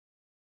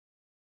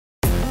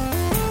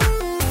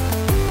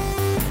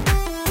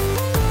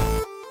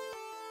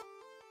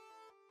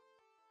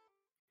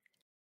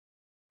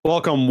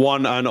Welcome,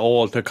 one and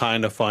all, to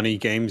Kind of Funny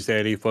Games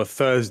Daily for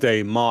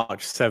Thursday,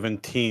 March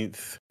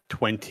 17th,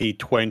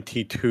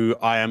 2022.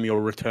 I am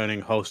your returning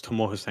host,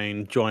 Tomo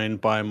Hussein, joined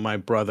by my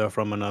brother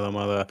from another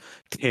mother,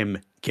 Tim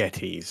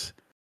Gettys.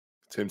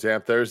 Tim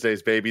Tam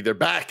Thursdays, baby. They're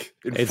back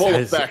in full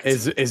effect.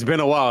 It's been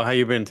a while. How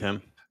you been,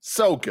 Tim?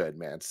 So good,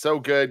 man. So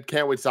good.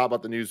 Can't wait to talk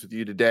about the news with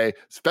you today.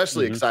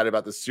 Especially excited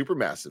about the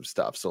supermassive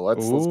stuff. So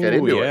let's get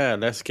into it. Yeah,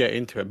 let's get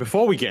into it.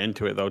 Before we get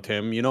into it, though,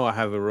 Tim, you know I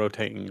have a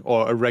rotating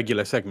or a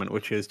regular segment,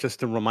 which is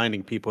just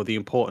reminding people the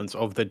importance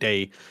of the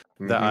day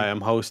that I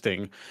am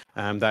hosting.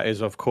 That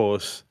is, of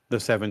course, the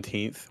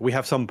 17th. We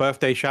have some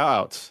birthday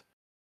shout-outs.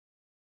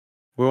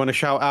 We want to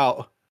shout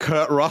out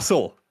Kurt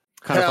Russell.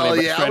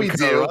 Hell yeah, we do.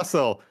 Kurt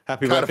Russell.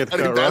 Happy birthday to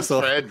Kurt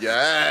Russell. Friend.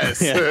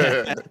 Yes.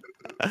 Yeah.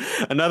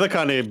 Another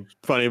kind of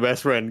funny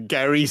best friend,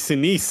 Gary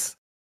Sinise,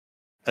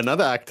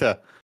 another actor.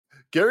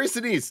 Gary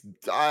Sinise,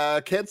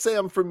 can't say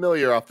I'm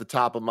familiar off the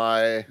top of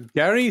my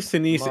Gary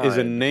Sinise mind. is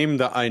a name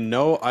that I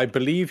know. I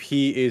believe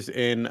he is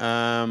in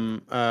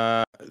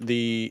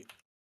the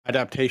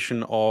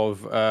adaptation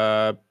of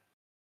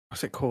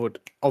what's it called?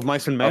 Of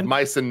Mice and Men. Of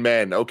Mice and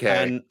Men,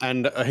 okay.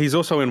 And he's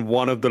also in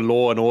one of the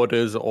Law and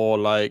Orders or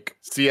like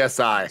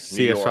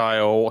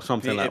CSI or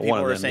something like people one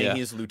of them. People are saying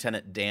he's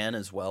Lieutenant Dan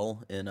as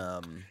well in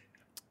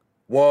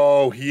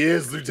Whoa, he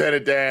is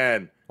Lieutenant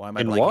Dan. Why am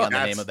I blanking on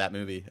the name of that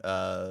movie?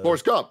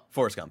 Forrest Gump.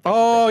 Forrest Gump.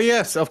 Oh,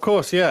 yes, of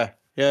course. Yeah.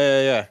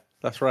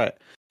 That's right.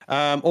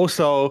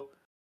 Also,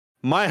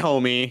 my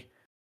homie,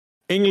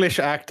 English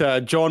actor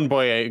John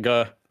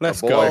Boyega.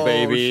 Let's go,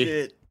 baby.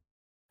 Shit.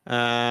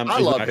 I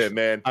love him,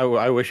 man.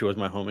 I wish he was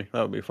my homie.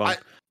 That would be fun.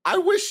 I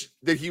wish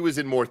that he was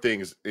in more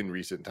things in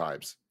recent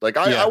times. Like,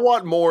 I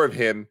want more of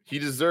him. He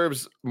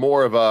deserves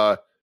more of a...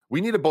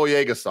 We need a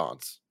Boyega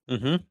sans.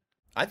 Mm-hmm.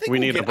 I think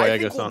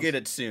we'll get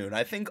it soon.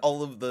 I think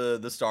all of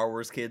the Star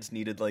Wars kids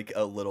needed like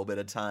a little bit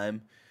of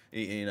time,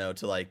 you know,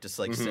 to like just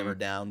like simmer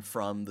down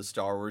from the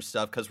Star Wars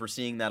stuff, because we're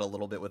seeing that a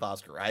little bit with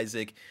Oscar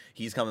Isaac.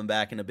 He's coming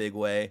back in a big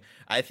way.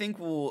 I think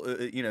we'll,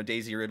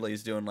 Daisy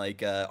Ridley's doing like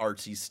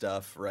artsy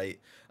stuff, right?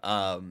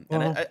 And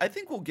I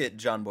think we'll get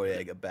John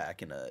Boyega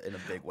back in a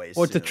big way.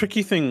 Well, soon. the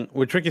tricky thing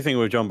with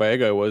John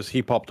Boyega was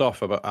he popped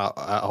off at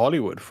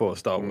Hollywood for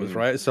Star Wars,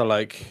 right? So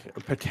like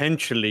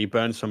potentially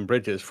burn some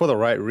bridges for the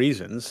right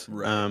reasons.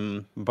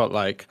 Right. But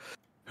like,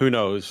 who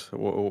knows I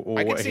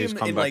can what see he's him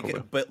come in back like,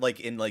 with. but like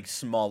in like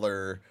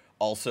smaller,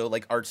 also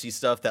like artsy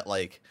stuff that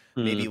like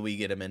maybe we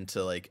get him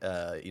into like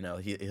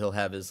he'll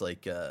have his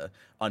like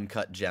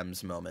uncut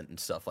gems moment and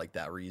stuff like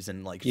that, where he's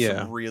in like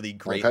some really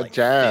great like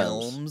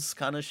films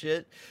kind of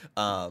shit.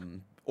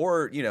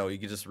 Or you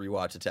could just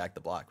rewatch Attack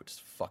the Block, which is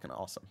fucking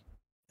awesome.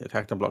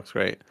 Attack the Block's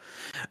great.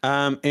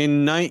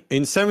 In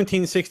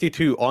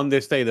 1762, on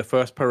this day, the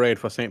first parade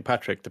for St.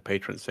 Patrick, the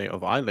patron saint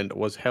of Ireland,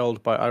 was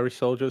held by Irish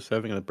soldiers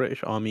serving in the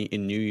British Army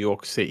in New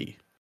York City.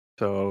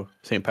 So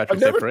St.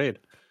 Patrick's Day parade.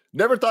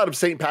 Never thought of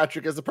St.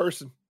 Patrick as a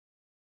person.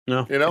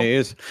 No, it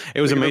is.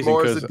 It was amazing.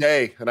 More as a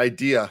day, an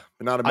idea,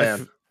 but not a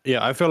man.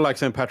 I feel like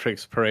St.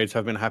 Patrick's parades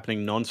have been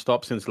happening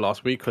nonstop since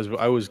last week, because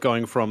I was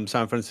going from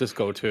San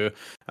Francisco to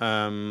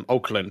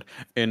Oakland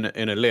in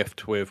a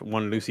lift with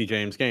one Lucy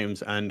James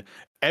games, and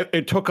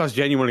it took us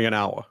genuinely an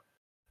hour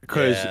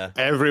because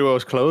everywhere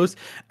was closed,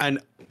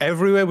 and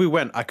everywhere we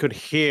went, I could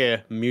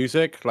hear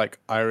music, like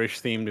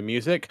Irish themed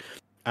music,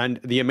 and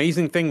the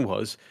amazing thing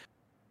was,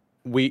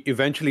 we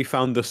eventually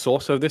found the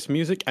source of this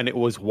music, and it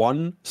was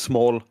one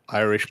small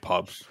Irish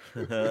pub,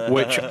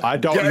 which I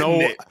don't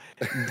know,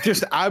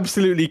 just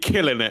absolutely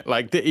killing it.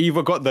 Like they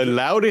either got the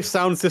loudest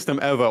sound system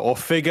ever or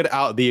figured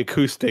out the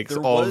acoustics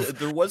of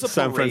there was a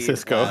San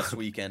Francisco last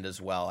weekend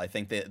as well. I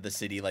think the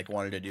city like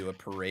wanted to do a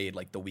parade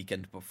like the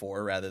weekend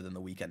before rather than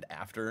the weekend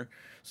after.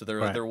 So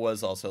there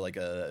was also like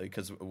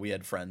because we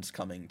had friends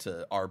coming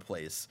to our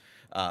place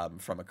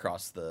from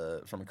across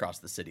the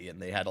city,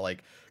 and they had to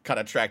like kind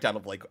of track down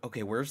of like,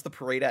 okay, where's the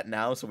parade at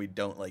now, so we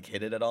don't like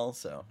hit it at all.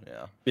 So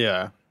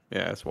yeah,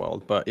 it's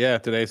wild. But yeah,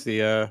 today's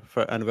the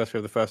anniversary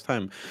of the first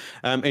time.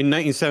 In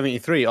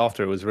 1973,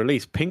 after it was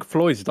released, Pink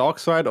Floyd's Dark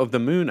Side of the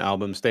Moon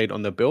album stayed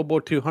on the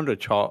Billboard 200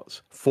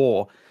 charts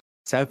for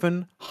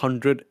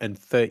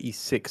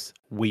 736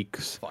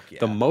 weeks. Fuck yeah.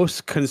 The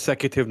most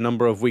consecutive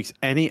number of weeks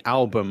any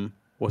album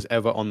was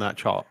ever on that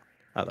chart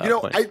at that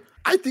point.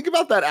 I think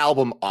about that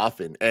album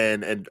often,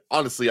 and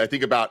honestly, I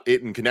think about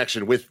it in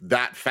connection with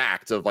that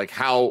fact of like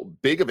how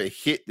big of a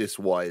hit this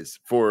was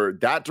for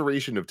that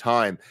duration of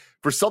time,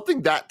 for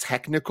something that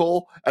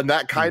technical and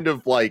that kind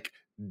of like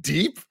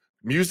deep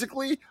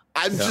musically.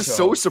 I'm just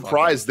so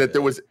surprised that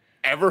there was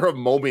ever a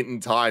moment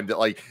in time that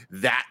like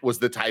that was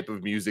the type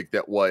of music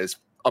that was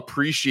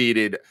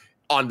appreciated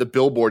on the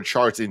Billboard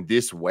charts in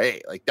this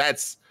way. Like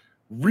that's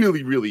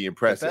really, really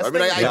impressive. I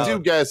mean, I do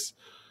guess.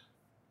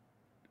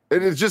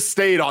 And it just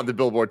stayed on the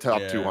Billboard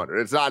Top 200.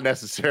 It's not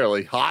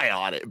necessarily high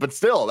on it, but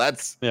still,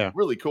 that's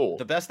really cool.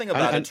 The best thing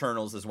about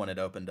Eternals is when it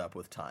opened up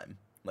with Time.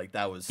 Like,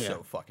 that was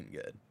so fucking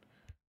good.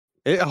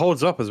 It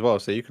holds up as well,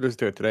 so you could listen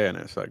to it today, and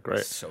it's like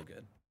great. It's so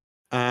good.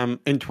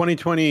 In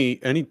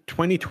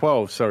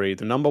 2012, sorry,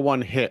 the number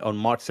one hit on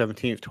March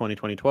 17th,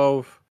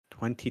 2012,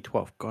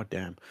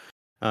 goddamn,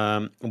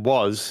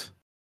 was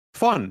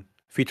Fun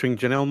featuring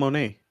Janelle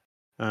Monáe.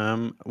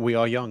 We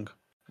Are Young.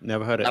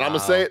 Never heard it. And I'm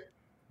gonna say it,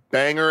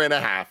 banger and a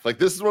half. Like,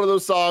 this is one of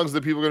those songs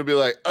that people are gonna be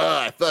like,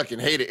 I fucking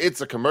hate it. It's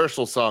a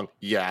commercial song.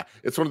 Yeah,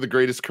 it's one of the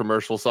greatest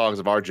commercial songs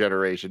of our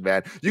generation,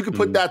 man. You can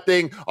put that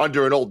thing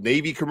under an Old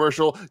Navy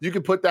commercial. You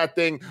can put that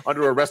thing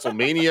under a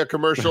WrestleMania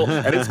commercial,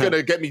 and it's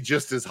gonna get me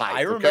just as hyped.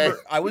 I remember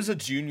I was a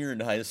junior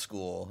in high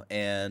school,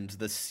 and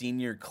the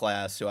senior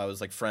class, who I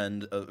was like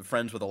friends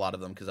with a lot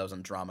of them because I was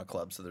in drama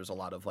club, so there's a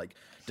lot of like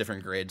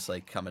different grades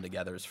like coming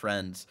together as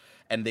friends,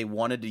 and they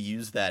wanted to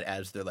use that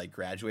as their like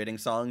graduating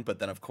song. But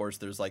then of course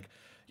there's like,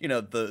 you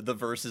know, the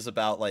verses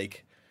about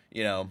like,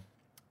 you know,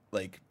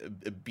 like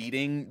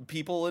beating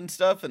people and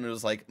stuff, and it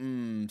was like,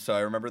 so I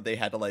remember they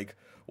had to like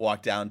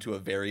walk down to a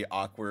very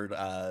awkward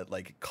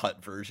like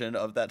cut version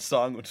of that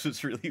song, which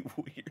was really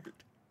weird.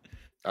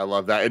 I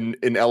love that.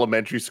 In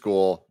elementary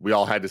school, we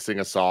all had to sing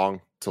a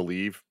song to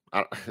leave.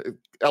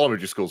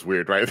 Elementary school's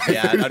weird, right?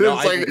 Yeah, no,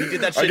 like, we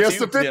did that shit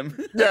too, Tim.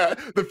 Yeah,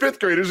 the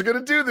fifth graders are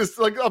gonna do this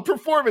like a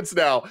performance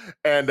now,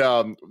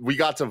 and we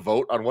got to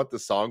vote on what the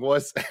song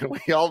was, and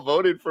we all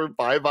voted for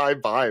 "Bye Bye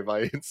Bye"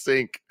 by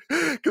NSYNC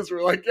because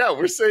we're like, yeah,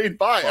 we're saying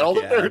bye, and all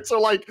the parents are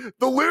like,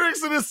 the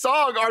lyrics of this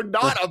song are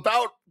not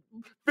about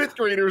fifth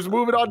graders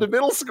moving on to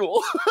middle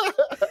school.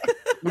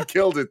 We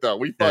killed it though.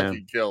 We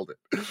fucking killed it.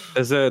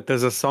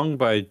 There's a song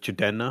by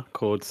Judena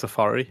called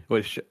Safari,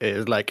 which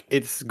is like,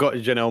 it's got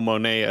Janelle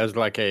Monáe as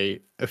like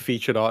a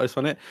featured artist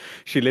on it.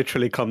 She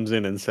literally comes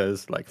in and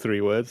says like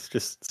 3 words,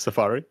 just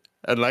Safari,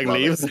 and like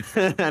leaves.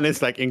 And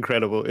it's like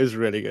incredible. It's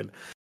really good.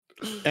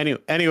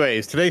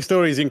 Anyways, today's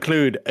stories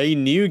include a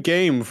new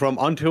game from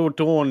Until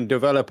Dawn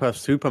developer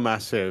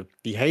Supermassive,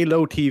 the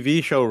Halo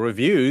TV show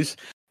reviews,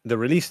 the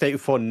release date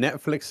for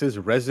Netflix's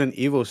Resident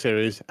Evil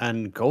series,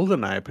 and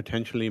GoldenEye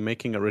potentially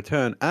making a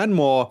return, and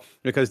more,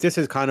 because this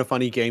is Kind of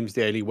Funny Games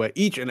Daily, where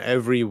each and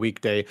every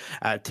weekday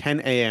at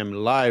 10 a.m.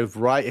 live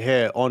right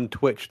here on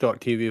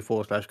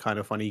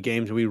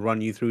twitch.tv/kindoffunnygames, we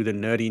run you through the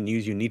nerdy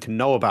news you need to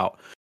know about.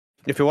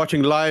 If you're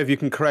watching live, you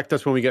can correct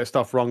us when we get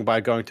stuff wrong by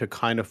going to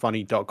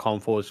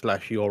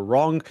kindoffunny.com/you're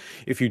wrong.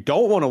 If you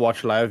don't want to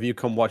watch live, you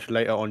can watch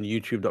later on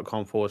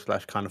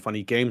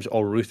youtube.com/kindoffunnygames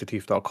or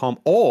roosterteeth.com,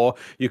 or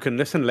you can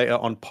listen later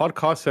on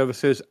podcast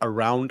services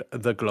around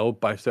the globe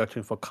by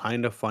searching for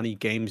Kind of Funny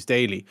Games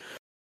Daily.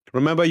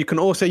 Remember, you can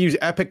also use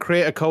Epic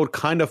creator code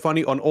Kind of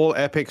Funny on all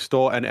Epic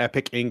Store and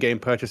Epic in-game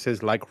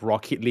purchases like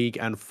Rocket League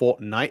and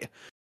Fortnite.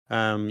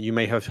 You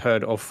may have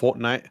heard of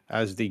Fortnite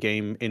as the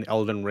game in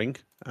Elden Ring.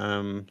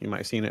 You might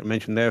have seen it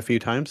mentioned there a few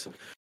times.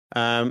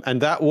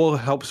 And that will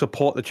help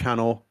support the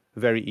channel.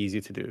 Very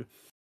easy to do.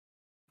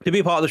 To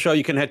be part of the show,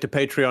 you can head to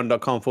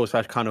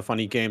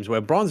patreon.com/kindoffunnygames, where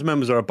bronze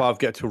members or above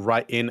get to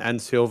write in,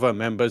 and silver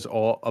members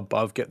or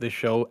above get the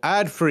show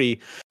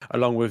ad-free,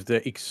 along with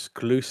the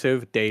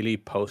exclusive daily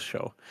post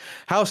show.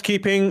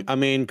 Housekeeping, I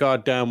mean,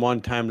 goddamn,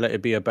 one time let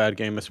it be a bad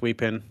game of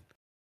sweeping.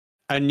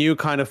 A new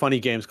Kind of Funny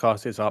Games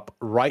cast is up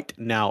right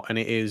now, and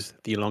it is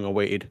the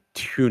long-awaited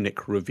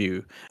Tunic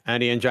review.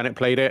 Andy and Janet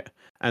played it,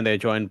 and they're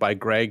joined by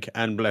Greg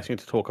and Blessing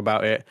to talk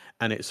about it,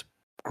 and it's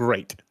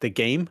great. The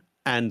game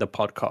and the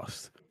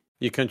podcast.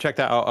 You can check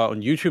that out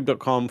on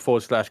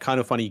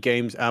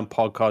youtube.com/kindoffunnygames and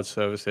podcast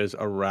services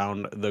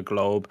around the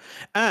globe.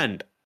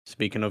 And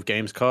speaking of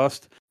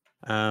Gamescast,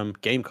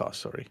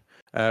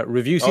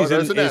 review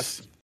season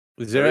is...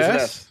 There is an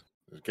S?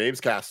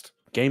 Gamescast.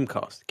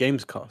 Gamescast.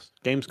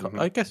 Mm-hmm.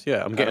 I guess,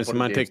 yeah. I'm getting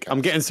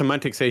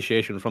semantic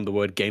satiation from the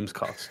word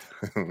Gamescast.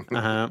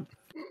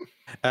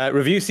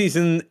 Review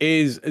season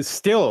is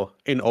still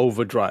in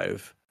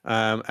overdrive.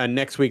 And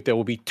next week there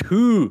will be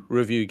 2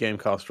 review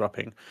Gamecasts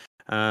dropping.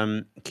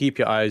 Keep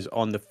your eyes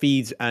on the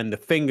feeds and the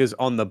fingers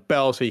on the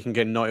bell so you can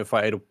get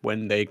notified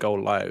when they go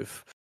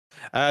live.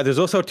 There's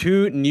also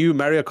 2 new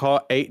Mario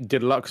Kart 8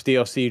 Deluxe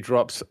DLC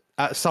drops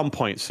at some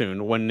point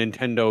soon when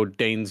Nintendo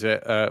deigns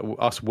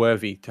us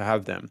worthy to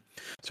have them.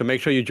 So make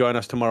sure you join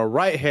us tomorrow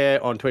right here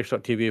on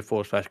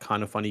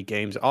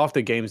twitch.tv/kindoffunnygames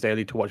after Games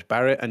Daily to watch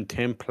Barrett and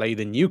Tim play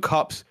the new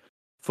cups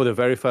for the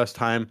very first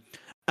time.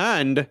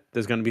 And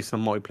there's going to be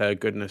some multiplayer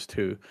goodness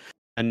too.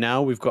 And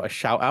now we've got a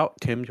shout out.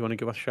 Tim, do you want to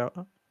give us a shout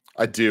out?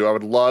 I do. I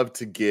would love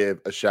to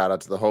give a shout out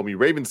to the homie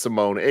Raven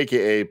Simone,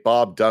 aka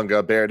Bob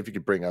Dunga. Barrett, if you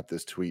could bring up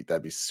this tweet,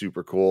 that'd be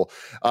super cool.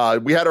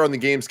 We had her on the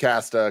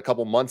Gamescast a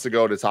couple months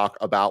ago to talk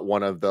about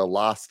one of the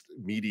lost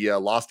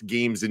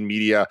games in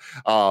media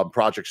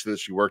projects that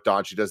she worked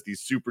on. She does these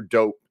super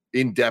dope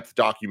in-depth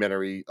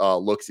documentary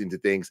looks into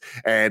things,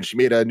 and she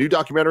made a new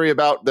documentary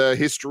about the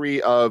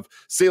history of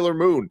Sailor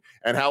Moon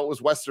and how it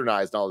was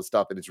westernized and all this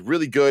stuff, and it's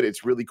really good,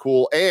 it's really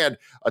cool, and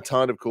a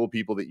ton of cool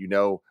people that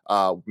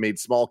made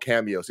small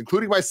cameos,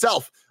 including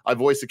myself. I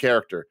voiced a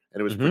character,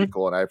 and it was pretty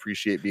cool, and I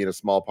appreciate being a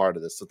small part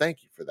of this, so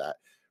thank you for that,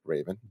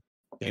 Raven.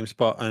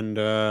 GameSpot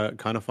and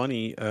Kind of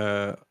Funny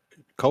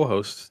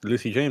co-host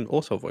Lucy James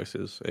also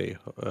voices a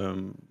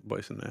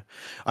voice in there.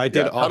 I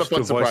did ask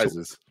to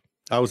voice.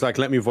 I was like,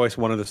 let me voice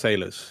one of the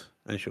sailors.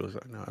 And she was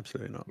like, no,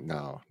 absolutely not.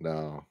 No.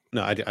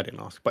 No, I didn't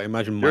ask. But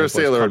imagine You're my a voice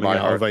sailor in coming my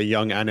out heart. of a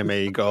young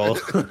anime girl.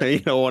 You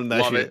don't want that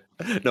Love shit.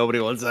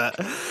 Nobody wants that.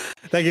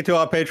 Thank you to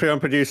our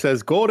Patreon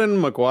producers, Gordon,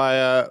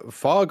 Maguire,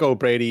 Fargo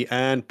Brady,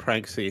 and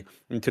Pranksy.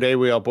 And today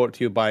we are brought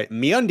to you by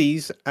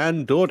MeUndies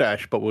and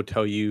DoorDash, but we'll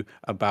tell you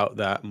about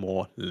that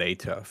more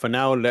later. For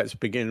now, let's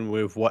begin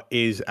with what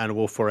is and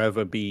will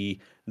forever be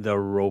the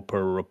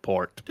Roper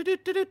Report.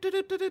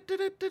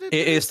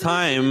 It is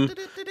time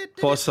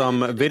for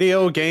some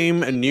video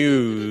game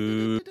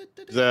news.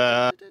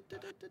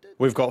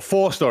 We've got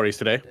 4 stories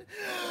today.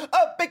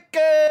 A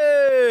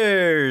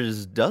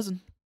baker's dozen.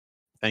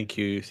 Thank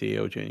you,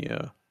 CEO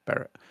Junior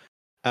Barrett.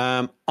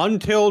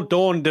 Until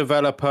Dawn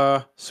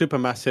developer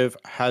Supermassive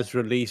has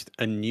released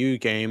a new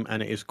game,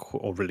 and it is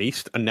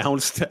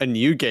announced a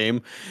new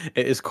game.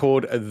 It is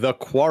called The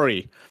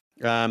Quarry.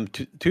 2K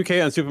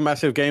and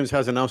Supermassive Games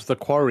has announced The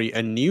Quarry,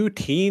 a new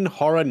teen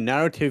horror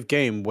narrative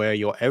game where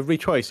your every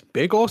choice,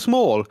 big or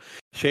small,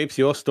 shapes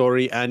your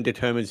story and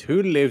determines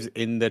who lives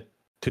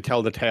to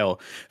tell the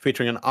tale,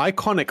 featuring an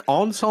iconic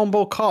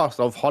ensemble cast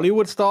of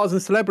Hollywood stars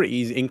and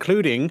celebrities,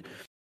 including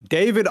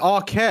David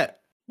Arquette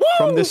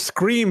from the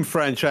Scream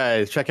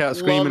franchise. Check out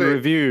Scream and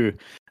Review.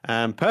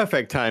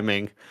 Perfect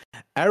timing.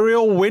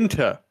 Ariel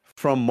Winter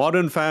from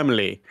Modern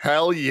Family.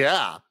 Hell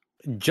yeah.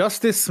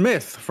 Justice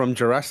Smith from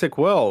Jurassic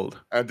World.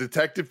 And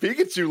Detective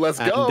Pikachu, let's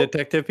go.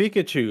 Detective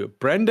Pikachu.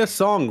 Brenda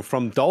Song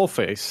from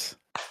Dollface.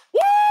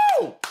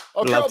 Woo!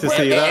 Love to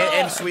see that.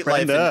 And Sweet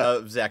Brenda.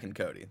 Life of Zack and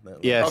Cody.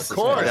 Yes, Of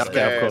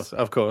course.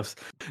 of course.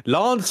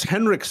 Lance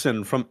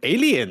Henriksen from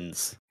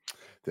Aliens.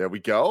 There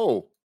we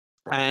go.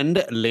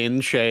 And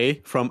Lynn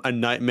Shay from A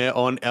Nightmare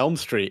on Elm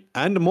Street,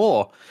 and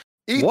more.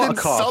 Ethan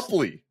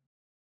Suplee.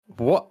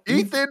 What?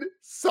 Ethan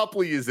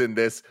Suplee is in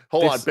this.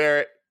 Hold on,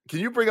 Barrett. Can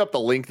you bring up the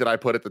link that I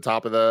put at the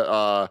top of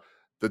the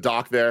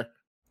doc there?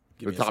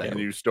 The top of the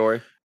news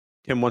story.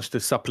 Tim wants to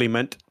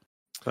supplement.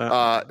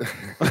 I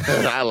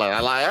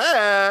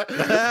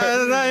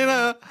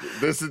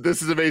This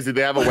is amazing.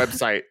 They have a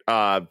website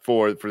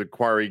for the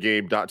quarry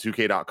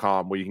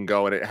game.2k.com where you can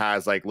go and it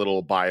has like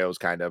little bios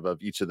kind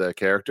of each of the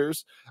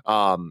characters.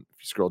 If you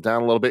scroll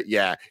down a little bit,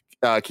 can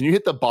you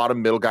hit the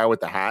bottom middle guy with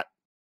the hat?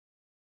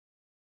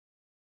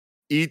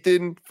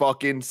 Ethan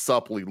fucking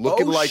Suplee,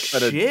 looking like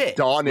an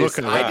Adonis.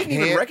 I didn't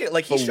even recognize.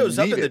 Like, he shows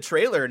up in the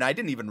trailer, and I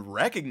didn't even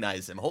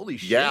recognize him. Holy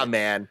shit! Yeah,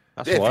 man.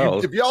 That's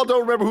wild. If y'all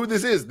don't remember who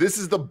this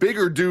is the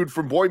bigger dude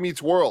from Boy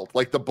Meets World,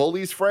 like the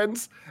bully's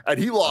friends, and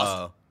he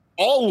lost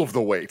all of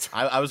the weight.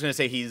 I was gonna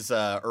say he's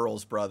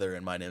Earl's brother,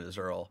 and my name is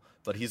Earl,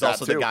 but he's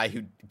also the guy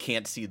who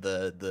can't see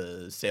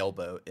the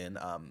sailboat in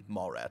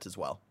Mallrats as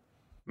well.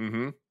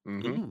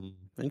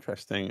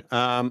 Interesting.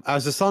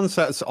 As the sun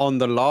sets on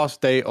the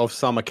last day of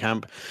summer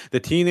camp, the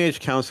teenage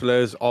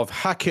counselors of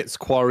Hackett's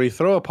Quarry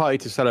throw a party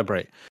to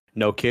celebrate.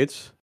 No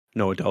kids,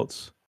 no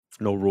adults,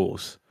 no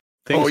rules.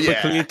 Things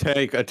quickly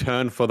take a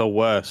turn for the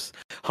worse.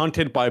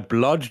 Hunted by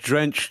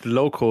blood-drenched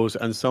locals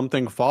and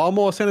something far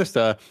more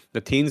sinister,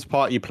 the teens'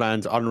 party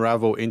plans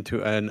unravel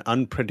into an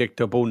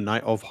unpredictable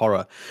night of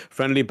horror.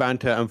 Friendly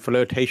banter and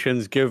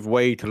flirtations give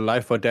way to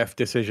life-or-death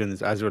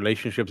decisions as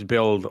relationships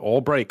build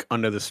or break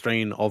under the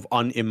strain of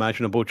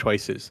unimaginable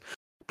choices.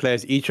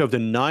 Players each of the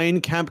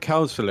 9 camp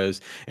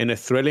counselors in a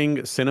thrilling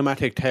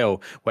cinematic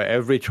tale where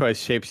every choice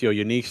shapes your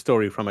unique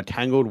story from a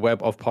tangled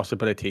web of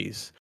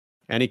possibilities.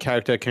 Any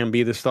character can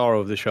be the star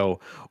of the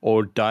show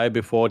or die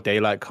before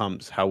daylight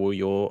comes. How will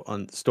your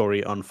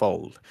story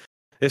unfold?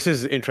 This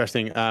is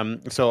interesting.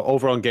 So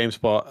over on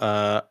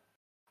GameSpot,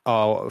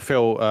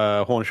 Phil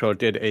Hornshaw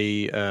did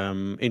a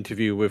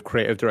interview with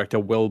creative director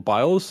Will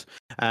Biles,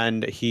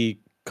 and he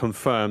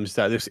confirms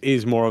that this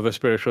is more of a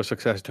spiritual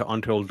successor to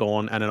Until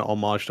Dawn and an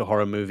homage to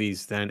horror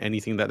movies than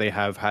anything that they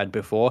have had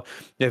before.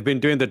 They've been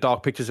doing the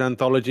Dark Pictures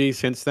anthology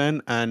since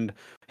then, and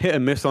hit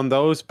and miss on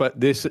those,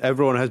 but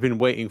everyone has been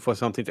waiting for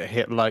something to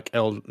hit like I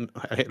was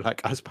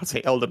about to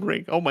say Elden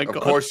Ring. Oh my god.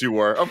 Of course you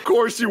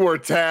were,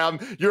 Tam.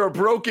 You're a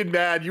broken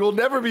man. You will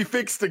never be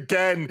fixed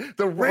again.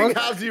 The ring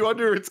has you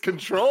under its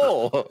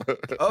control.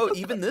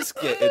 Even this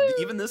kid,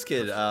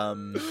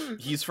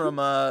 he's from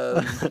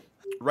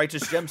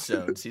Righteous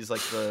Gemstones. He's like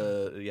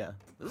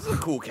this is a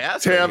cool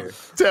cast. Tam, right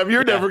Tam,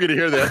 you're never gonna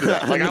hear the end of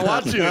that. Like, I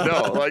want you to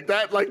know, like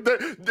that, like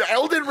the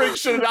Elden Ring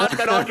should have not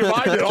been on your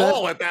mind at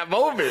all at that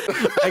moment.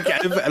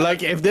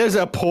 If there's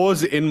a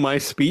pause in my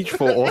speech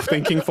or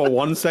thinking for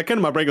 1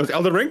 second, my brain goes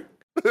Elden Ring.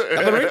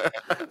 Elden Ring?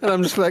 And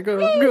I'm just like, oh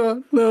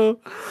god, no.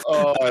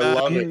 Oh, I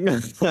love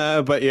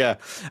it. But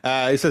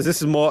it says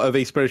this is more of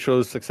a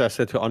spiritual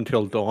successor to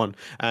Until Dawn,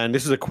 and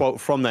this is a quote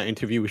from that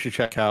interview we should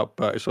check out.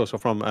 But it's also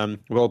from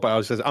Will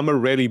Biles. Says, "I'm a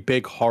really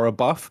big horror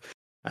buff.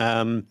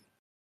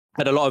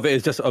 And a lot of it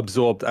is just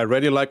absorbed. I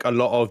really like a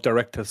lot of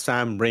director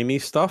Sam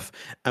Raimi stuff,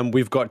 and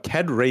we've got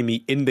Ted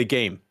Raimi in the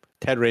game.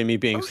 Ted Raimi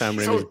being Sam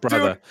Raimi's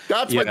brother. Dude,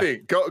 that's my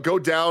thing. Go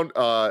down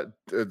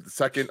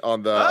second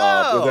on the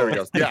there we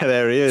go. Yeah,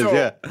 there he is.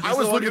 I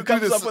was looking through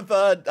this up with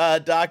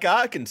Doc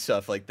Ock and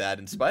stuff like that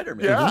in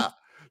Spider-Man. Yeah.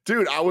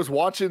 Dude, I was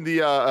watching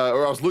or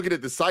I was looking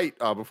at the site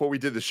before we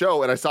did the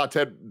show, and I saw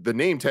the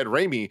name Ted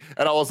Raimi,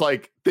 and I was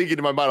like thinking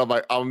in my mind, I'm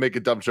like, I'll make a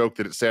dumb joke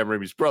that it's Sam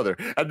Raimi's brother,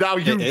 and now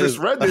you just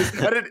read this,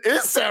 and it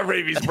is Sam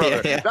Raimi's brother.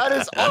 Yeah. That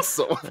is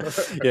awesome.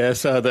 Yeah.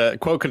 So the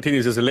quote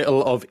continues: "There's a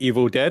little of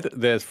Evil Dead.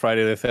 There's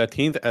Friday the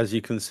 13th, as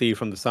you can see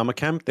from the summer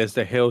camp. There's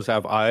The Hills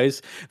Have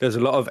Eyes. There's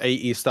a lot of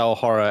 80s style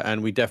horror,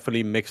 and we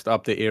definitely mixed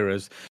up the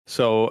eras.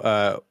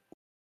 So."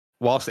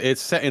 Whilst it's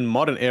set in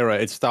modern era,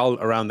 it's styled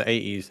around the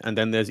 80s, and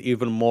then there's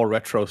even more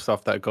retro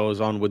stuff that goes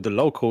on with the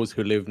locals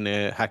who live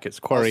near Hackett's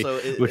Quarry,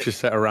 which is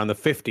set around the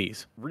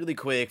 50s. Really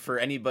quick, for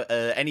any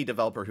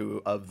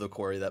developer of the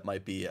Quarry that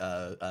might be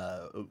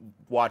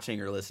watching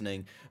or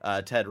listening,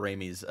 Ted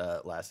Raimi's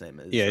last name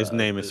is his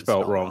name is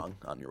spelled wrong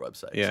on your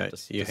website. Yeah,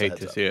 so you hate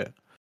to see it.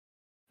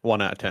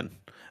 1 out of 10.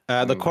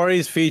 The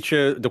Quarry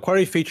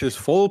features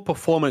full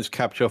performance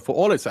capture for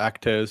all its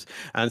actors,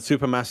 and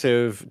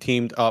Supermassive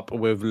teamed up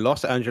with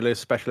Los Angeles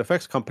special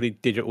effects company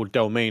Digital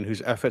Domain,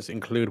 whose efforts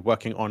include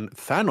working on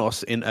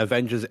Thanos in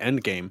Avengers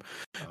Endgame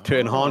to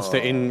enhance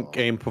the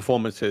in-game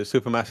performances.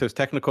 Supermassive's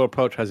technical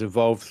approach has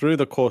evolved through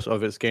the course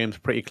of its games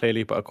pretty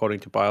clearly, but according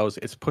to BIOS,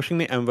 it's pushing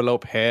the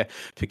envelope here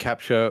to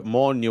capture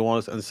more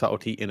nuance and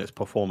subtlety in its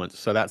performance.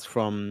 So that's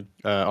from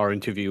our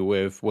interview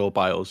with Will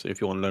Biles.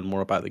 If you want to learn more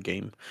about the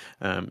game,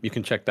 you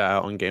can check that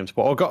out on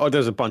GameSpot. Or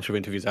there's a bunch of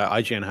interviews out.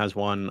 IGN has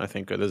one. I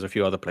think there's a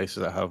few other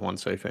places that have one.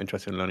 So if you're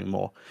interested in learning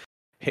more,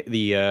 hit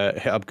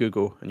up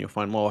Google and you'll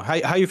find more.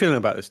 How are you feeling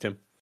about this, Tim?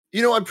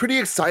 You know, I'm pretty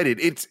excited.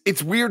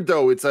 It's weird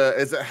though. It's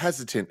a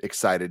hesitant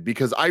excited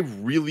because I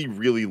really,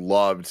 really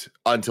loved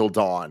Until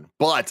Dawn,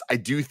 but I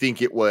do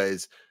think it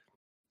was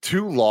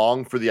too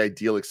long for the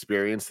ideal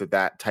experience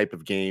that type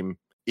of game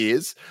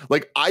is.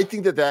 Like, I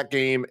think that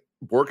game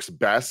works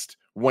best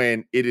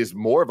when it is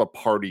more of a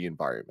party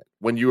environment.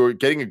 When you're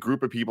getting a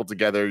group of people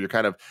together, you're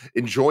kind of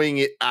enjoying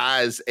it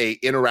as a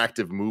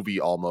interactive movie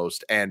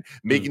almost, and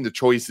making the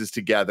choices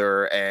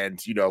together,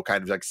 and, you know,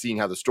 kind of like seeing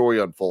how the story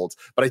unfolds.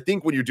 But I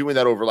think when you're doing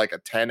that over like a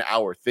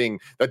 10-hour thing,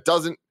 that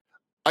doesn't,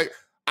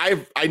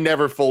 I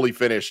never fully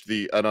finished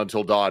an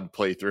Until Dawn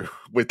playthrough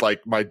with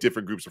like my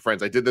different groups of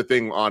friends. I did the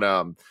thing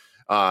on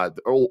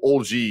the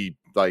old G,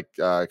 like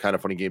kind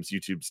of funny games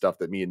YouTube stuff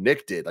that me and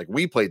Nick did. Like,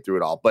 we played through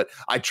it all, but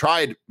I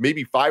tried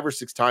maybe 5 or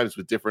 6 times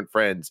with different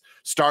friends,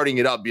 starting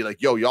it up, be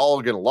like, yo, y'all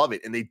are gonna love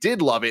it. And they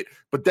did love it,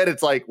 but then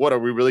it's like, what, are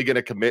we really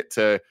gonna commit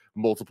to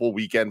multiple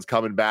weekends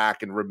coming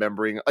back and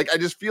remembering? Like, I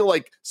just feel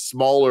like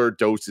smaller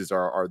doses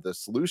are the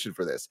solution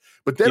for this.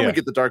 But then we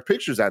get the Dark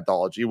Pictures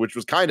anthology, which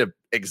was kind of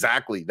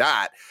exactly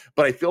that.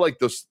 But I feel like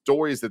the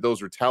stories that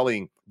those were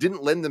telling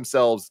didn't lend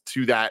themselves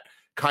to that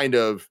kind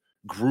of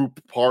group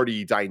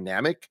party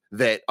dynamic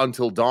that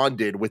Until Dawn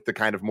did, with the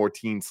kind of more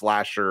teen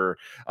slasher,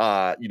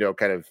 you know,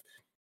 kind of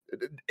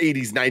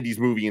 80s 90s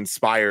movie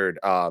inspired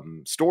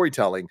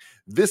storytelling.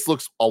 This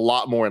looks a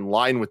lot more in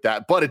line with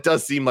that, but it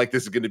does seem like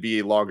this is going to be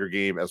a longer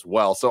game as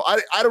well. So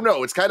I don't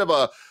know, it's kind of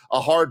a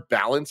hard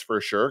balance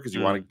for sure, because you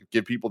want to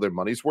give people their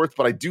money's worth,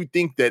 but I do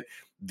think that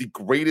the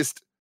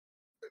greatest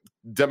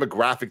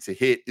demographic to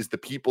hit is the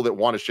people that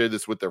want to share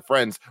this with their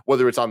friends,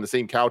 whether it's on the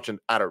same couch and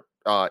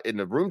in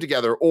a room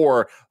together,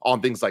 or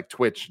on things like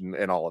Twitch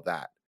and all of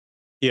that.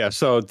 Yeah,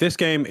 so this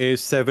game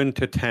is 7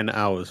 to 10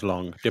 hours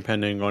long,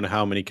 depending on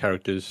how many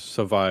characters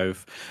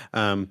survive.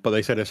 But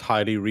they said it's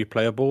highly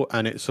replayable,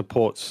 and it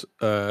supports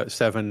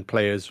 7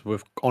 players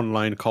with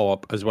online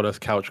co-op as well as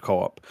couch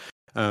co-op.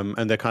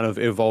 And they're kind of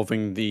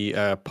evolving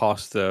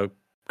past the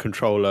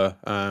controller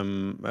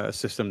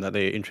system that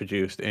they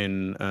introduced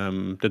in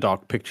the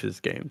Dark Pictures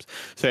games.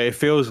 So it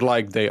feels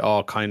like they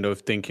are kind of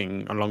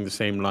thinking along the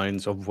same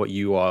lines of what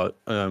you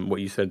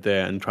said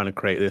there, and trying to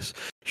create this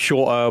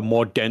shorter,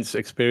 more dense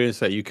experience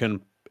that you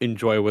can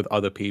enjoy with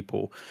other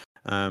people.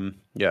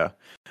 Yeah,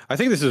 I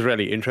think this is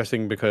really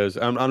interesting because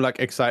I'm like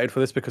excited for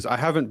this, because I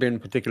haven't been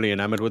particularly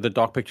enamored with the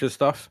Dark Pictures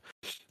stuff.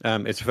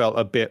 It's felt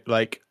a bit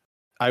like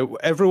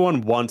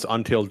everyone wants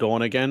Until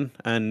Dawn again,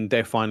 and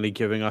they're finally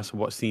giving us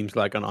what seems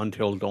like an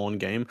Until Dawn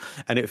game.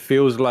 And it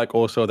feels like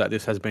also that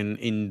this has been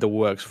in the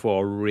works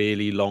for a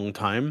really long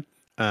time,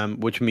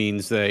 which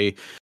means they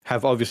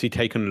have obviously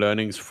taken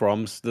learnings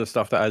from the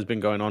stuff that has been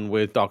going on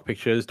with Dark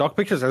Pictures. Dark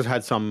Pictures has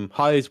had some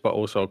highs, but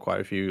also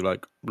quite a few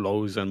like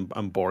lows and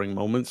boring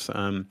moments.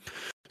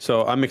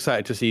 So I'm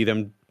excited to see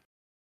them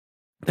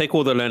take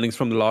all the learnings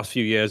from the last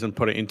few years and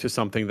put it into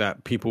something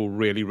that people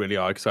really, really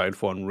are excited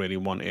for and really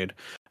wanted.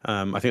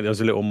 I think there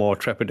was a little more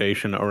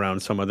trepidation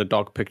around some of the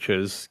Dark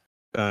Pictures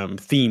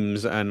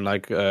themes and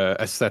like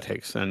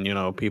aesthetics, and, you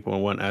know,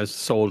 people weren't as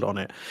sold on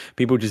it.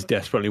 People just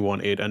desperately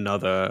wanted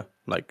another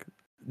like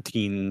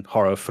teen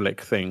horror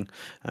flick thing.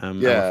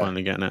 And we're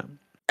finally getting it.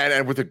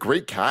 And with a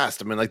great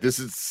cast. I mean, like, this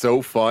is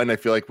so fun. I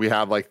feel like we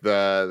have like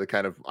the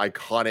kind of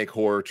iconic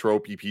horror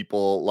tropey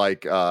people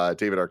like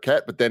David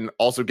Arquette, but then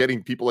also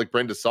getting people like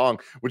Brenda Song,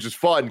 which is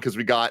fun because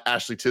we got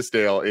Ashley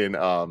Tisdale in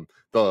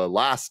the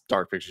last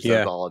Dark Pictures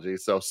anthology.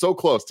 So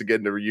close to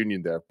getting a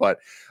reunion there. But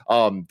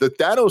the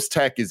Thanos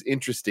tech is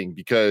interesting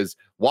because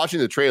watching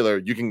the trailer,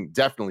 you can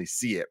definitely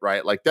see it,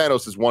 right? Like,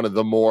 Thanos is one of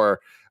the more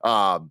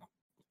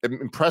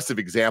impressive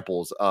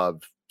examples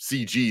of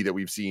CG that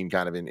we've seen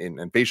kind of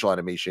in facial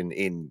animation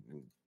in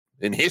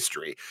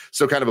history.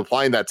 So kind of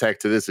applying that tech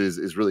to this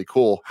is really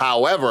cool.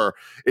 However,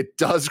 it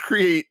does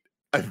create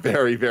a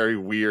very, very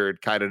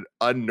weird kind of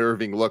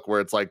unnerving look where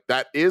it's like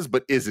that is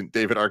but isn't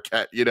David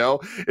Arquette, you know?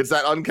 It's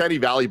that uncanny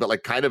valley, but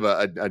like kind of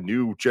a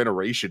new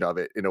generation of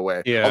it in a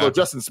way. Yeah. Although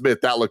Justin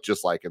Smith, that looked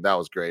just like him. That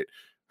was great.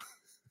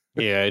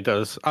 Yeah, it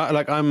does.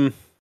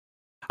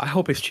 I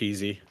hope it's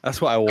cheesy.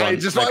 That's what I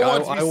want.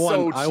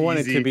 I want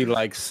it to be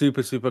like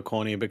super, super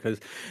corny because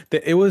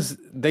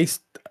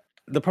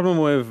the problem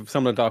with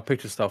some of the Dark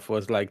Picture stuff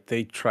was like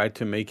they tried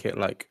to make it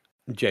like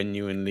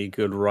genuinely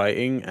good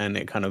writing and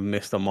it kind of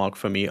missed the mark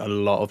for me a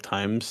lot of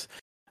times.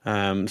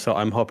 So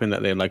I'm hoping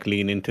that they like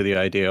lean into the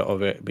idea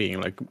of it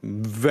being like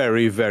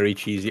very, very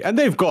cheesy, and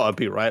they've got to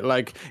be right.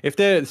 Like if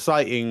they're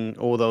citing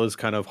all those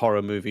kind of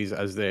horror movies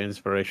as their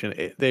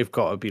inspiration, they've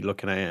got to be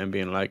looking at it and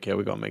being like, yeah,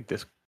 we got to make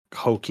this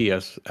hokey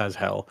as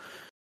hell.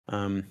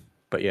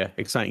 But yeah,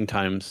 exciting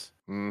times.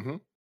 Mm-hmm.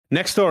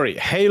 Next story: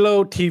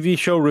 Halo TV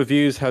show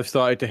reviews have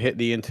started to hit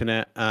the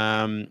internet.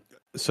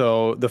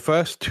 So the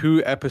first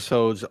 2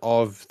 episodes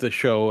of the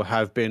show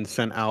have been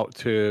sent out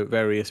to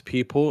various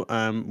people.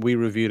 We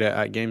reviewed it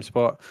at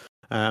GameSpot.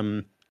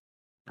 And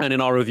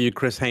in our review,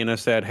 Chris Hayner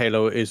said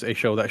Halo is a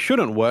show that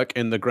shouldn't work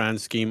in the grand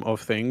scheme of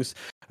things.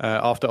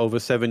 After over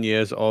 7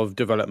 years of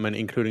development,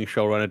 including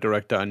showrunner,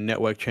 director, and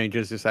network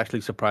changes, it's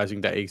actually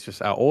surprising that it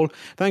exists at all.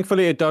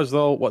 Thankfully, it does,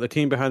 though. What the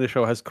team behind the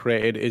show has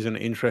created is an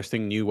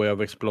interesting new way of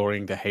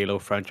exploring the Halo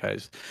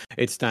franchise.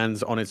 It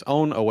stands on its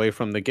own, away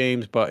from the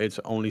games, but it's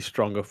only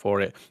stronger for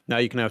it. Now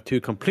you can have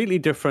 2 completely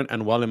different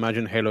and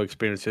well-imagined Halo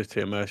experiences to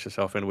immerse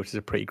yourself in, which is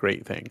a pretty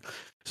great thing.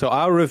 So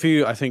our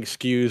review, I think,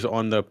 skews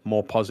on the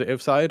more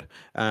positive side.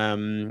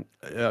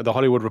 The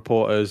Hollywood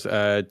Reporter's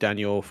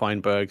Daniel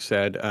Feinberg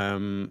said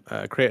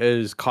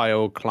creators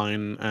Kyle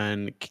Klein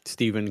and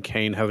Stephen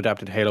Kane have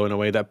adapted Halo in a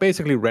way that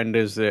basically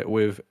renders it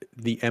with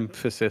the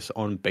emphasis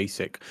on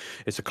basic.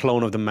 It's a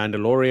clone of The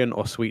Mandalorian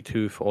or Sweet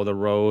Tooth or The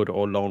Road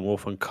or Lone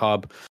Wolf and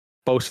Cub.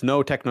 Boasts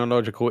no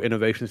technological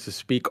innovations to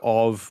speak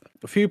of,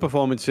 a few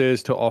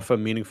performances to offer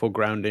meaningful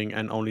grounding,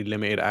 and only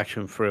limited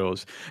action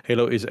thrills.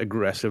 Halo is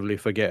aggressively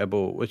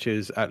forgettable, which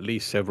is at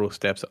least several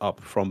steps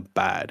up from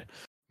bad.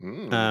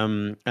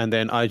 And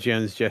then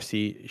IGN's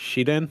Jesse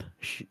Shedeen,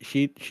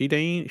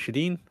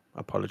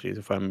 apologies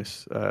if I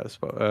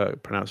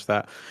mispronounced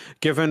that.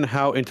 Given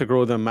how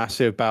integral the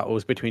massive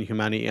battles between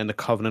humanity and the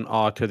Covenant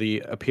are to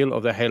the appeal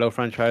of the Halo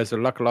franchise, the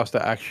lackluster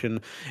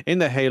action in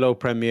the Halo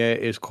premiere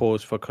is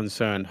cause for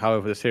concern.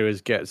 However, the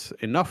series gets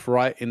enough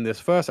right in this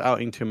first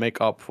outing to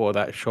make up for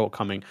that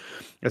shortcoming.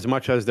 As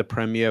much as the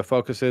premiere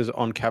focuses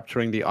on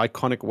capturing the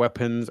iconic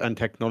weapons and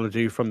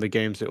technology from the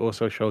games, it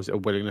also shows a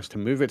willingness to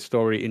move its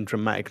story in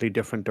dramatically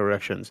different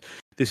directions.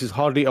 This is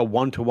hardly a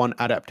one-to-one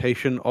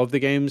adaptation of the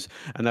games,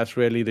 and that's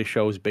really the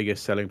show's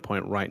biggest selling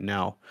point right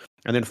now.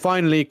 And then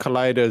finally,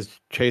 Collider's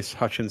Chase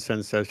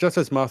Hutchinson says, just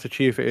as Master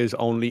Chief is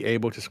only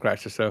able to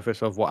scratch the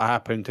surface of what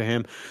happened to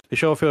him, the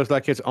show feels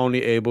like it's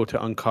only able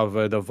to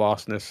uncover the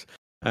vastness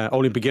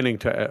only beginning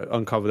to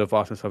uncover the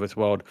vastness of its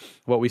world.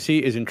 What we see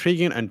is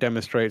intriguing and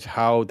demonstrates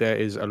how there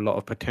is a lot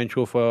of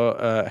potential for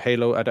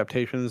Halo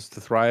adaptations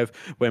to thrive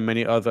where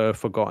many other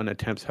forgotten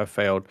attempts have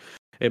failed.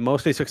 It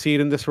mostly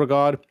succeeds in this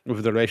regard,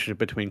 with the relationship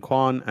between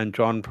Quan and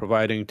John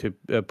proving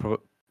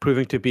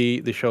to be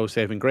the show's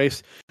saving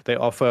grace. They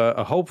offer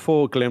a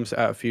hopeful glimpse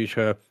at a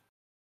future.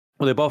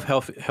 They both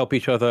help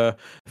each other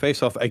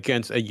face off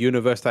against a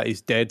universe that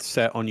is dead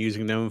set on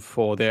using them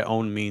for their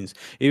own means.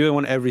 Even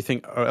when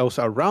everything else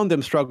around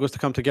them struggles to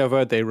come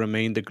together, they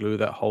remain the glue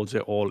that holds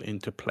it all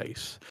into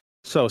place.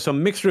 So,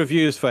 some mixed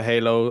reviews for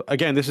Halo.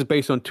 Again, this is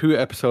based on 2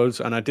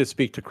 episodes, and I did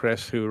speak to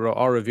Chris, who wrote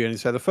our review, and he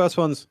said the first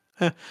one's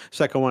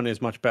second one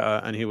is much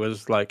better, and he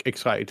was like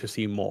excited to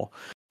see more.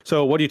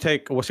 So, what do you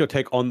take? What's your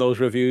take on those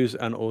reviews?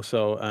 And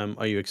also,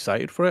 are you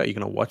excited for it? Are you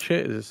going to watch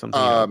it? Is it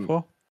something you're up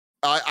for?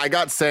 I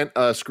got sent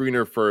a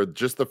screener for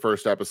just the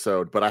first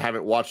episode, but I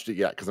haven't watched it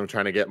yet because I'm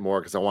trying to get more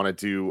because I want to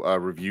do a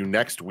review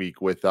next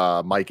week with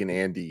Mike and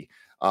Andy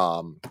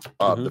of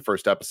the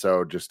first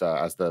episode, just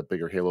as the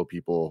bigger Halo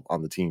people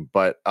on the team.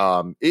 But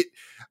I'm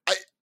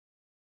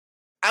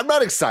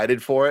not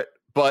excited for it,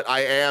 but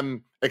I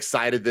am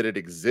excited that it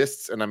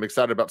exists, and I'm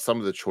excited about some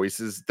of the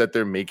choices that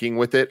they're making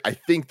with it. I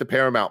think the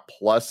Paramount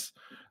Plus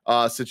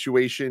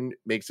situation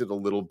makes it a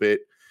little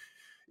bit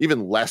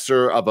even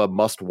lesser of a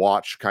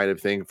must-watch kind of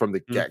thing from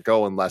the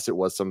get-go, unless it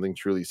was something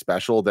truly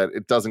special that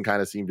it doesn't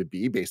kind of seem to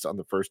be based on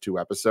the first 2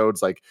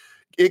 episodes. Like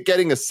it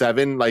getting a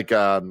 7, like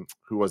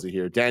who was it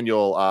here?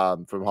 Daniel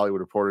from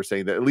Hollywood Reporter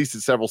saying that at least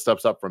it's several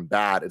steps up from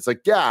bad. It's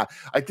like, yeah,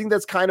 I think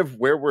that's kind of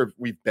where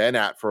we've been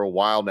at for a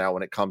while now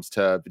when it comes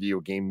to video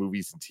game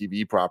movies and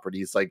TV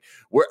properties. Like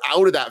we're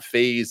out of that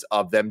phase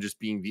of them just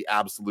being the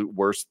absolute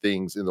worst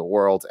things in the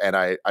world. And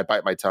I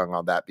bite my tongue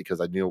on that because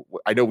I know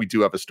we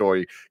do have a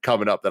story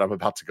coming up that I'm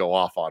about to go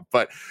off on.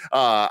 But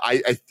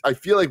I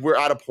feel like we're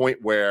at a point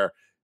where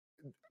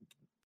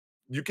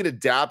you can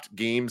adapt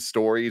game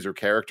stories or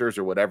characters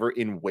or whatever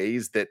in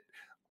ways that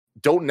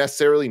don't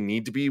necessarily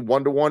need to be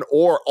one-to-one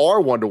or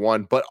are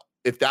one-to-one, but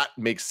if that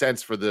makes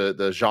sense for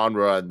the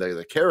genre and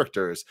the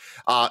characters,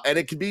 and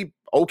it can be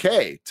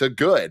okay to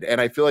good. And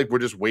I feel like we're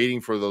just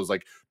waiting for those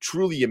like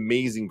truly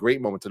amazing,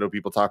 great moments. I know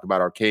people talk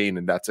about Arcane,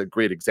 and that's a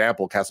great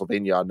example.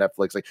 Castlevania on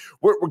Netflix. Like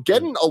we're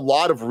getting a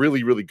lot of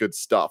really, really good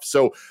stuff.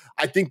 So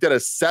I think that a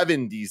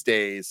 7 these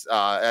days,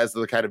 as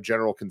the kind of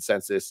general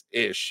consensus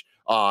ish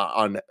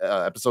on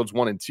episodes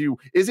 1 and 2,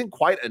 isn't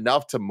quite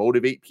enough to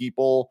motivate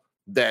people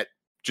that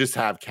just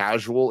have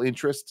casual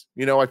interest.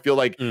 You know, I feel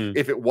like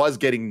if it was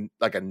getting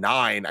like a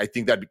 9, I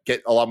think that'd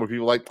get a lot more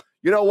people like,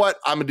 you know what,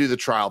 I'm gonna do the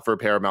trial for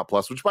Paramount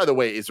Plus, which by the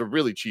way is a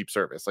really cheap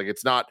service. Like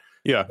it's not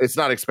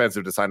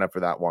expensive to sign up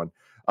for that one,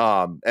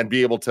 and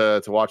be able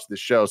to watch this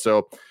show.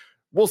 So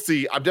we'll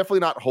see. I'm definitely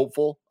not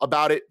hopeful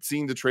about it.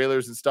 Seeing the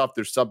trailers and stuff,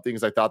 there's some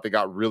things I thought they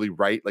got really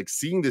right. Like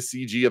seeing the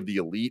CG of the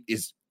Elite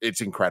it's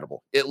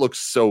incredible. It looks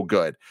so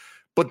good.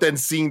 But then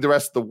seeing the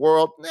rest of the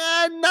world,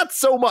 not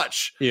so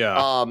much.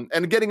 Yeah.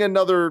 And getting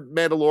another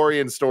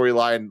Mandalorian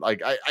storyline,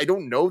 like I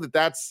don't know that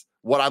that's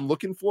what I'm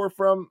looking for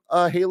from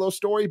a Halo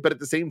story. But at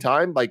the same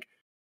time, like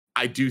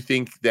I do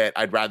think that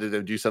I'd rather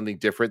them do something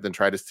different than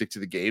try to stick to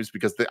the games,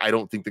 because I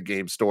don't think the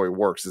game story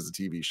works as a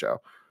TV show.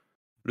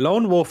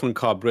 Lone Wolf and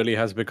Cub really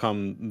has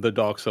become the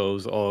Dark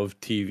Souls of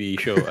TV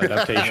show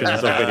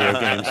adaptations of video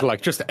games.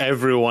 Like, just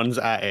everyone's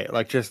at it.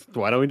 Like, just,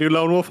 why don't we do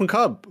Lone Wolf and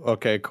Cub?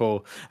 Okay,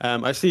 cool.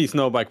 I see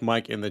Snowbike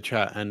Mike in the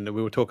chat, and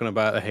we were talking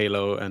about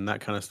Halo and that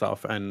kind of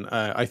stuff. And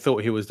I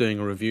thought he was doing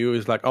a review.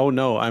 He's like, oh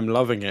no, I'm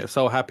loving it.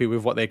 So happy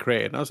with what they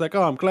created. And I was like,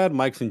 oh, I'm glad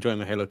Mike's enjoying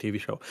the Halo TV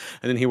show.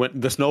 And then he went,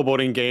 the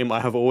snowboarding game I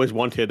have always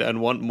wanted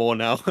and want more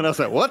now. And I was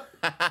like, what?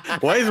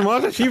 What is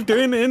Master Chief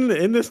doing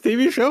in this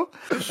TV show?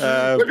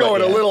 We're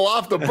going a little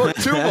off the book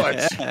too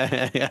much.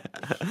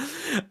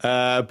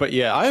 But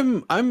yeah,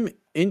 I'm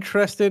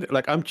interested.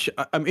 Like I'm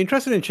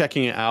interested in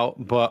checking it out,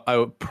 but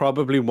I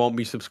probably won't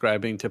be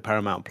subscribing to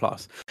Paramount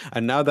Plus.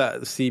 And now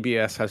that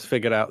CBS has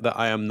figured out that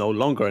I am no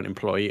longer an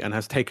employee and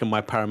has taken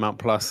my Paramount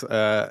Plus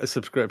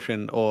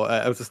subscription or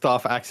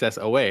staff access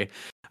away,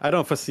 I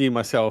don't foresee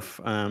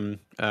myself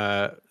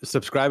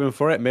subscribing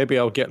for it. Maybe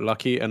I'll get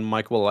lucky and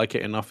Mike will like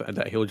it enough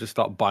that he'll just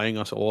start buying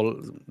us all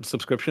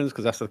subscriptions,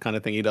 because that's the kind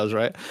of thing he does,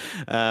 right?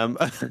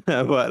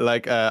 But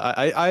like,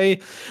 I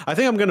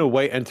think I'm gonna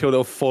wait until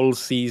the full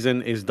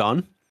season is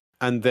done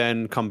and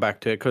then come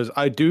back to it, because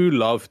I do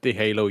love the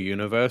Halo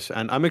universe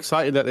and I'm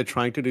excited that they're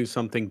trying to do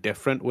something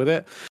different with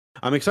it.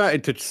 I'm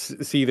excited to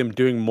see them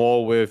doing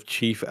more with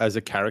Chief as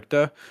a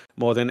character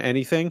more than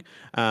anything.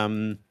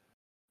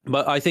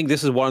 But I think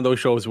this is one of those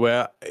shows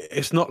where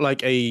it's not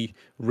like a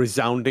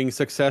resounding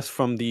success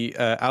from the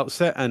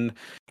outset. And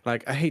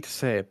like, I hate to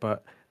say it,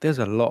 but there's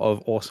a lot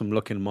of awesome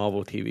looking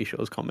Marvel TV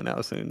shows coming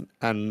out soon.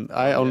 And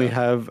I only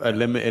have a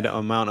limited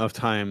amount of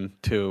time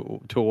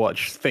to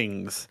watch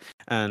things.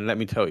 And let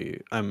me tell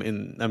you, I'm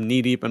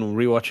knee deep in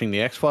rewatching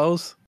the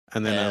X-Files.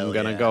 And then I'm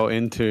gonna go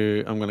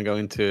into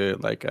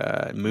like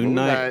Moon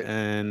Knight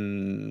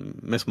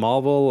and Miss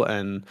Marvel,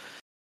 and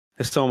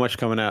there's so much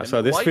coming out.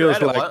 So this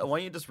feels like... Why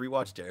don't you just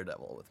rewatch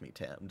Daredevil with me,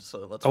 Tam?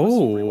 So let's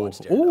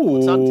rewatch Daredevil.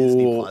 It's on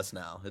Disney Plus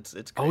now. It's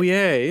great. Oh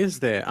yeah, it is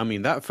there. I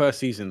mean, that first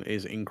season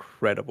is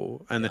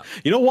incredible. And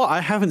you know what?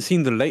 I haven't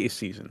seen the latest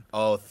season.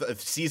 Oh,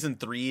 season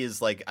 3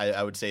 is like,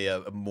 I would say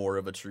a more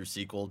of a true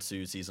sequel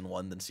to season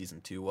 1 than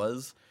season 2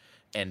 was.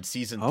 And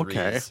season 3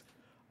 is...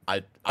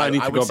 I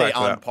would say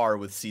on par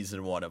with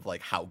season 1 of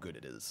like how good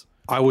it is.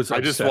 I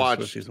just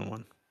watched season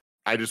 1.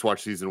 I just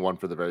watched season 1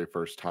 for the very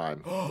first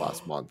time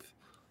last month.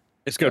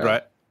 It's good,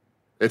 right?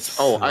 It's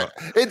good.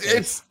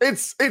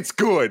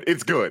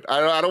 It's good.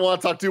 I don't want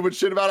to talk too much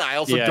shit about it. I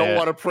also don't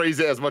want to praise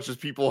it as much as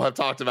people have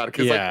talked about it,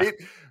 because like it,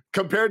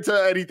 compared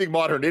to anything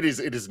modern, it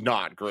is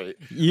not great.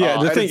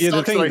 Yeah,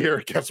 the thing right here,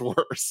 it gets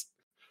worse.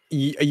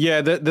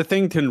 Yeah, the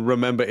thing to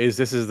remember is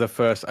this is the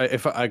first,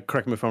 if I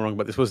correct me if I'm wrong,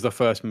 but this was the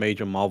first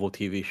major Marvel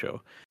TV show,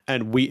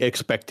 and we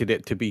expected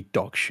it to be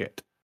dog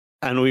shit.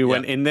 And we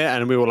went in there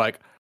and we were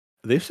like,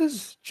 this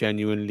is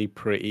genuinely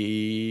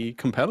pretty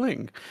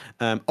compelling.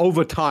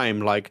 Over time,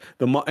 like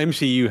the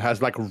MCU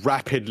has like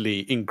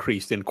rapidly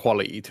increased in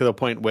quality to the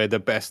point where the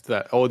best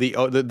that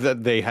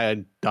they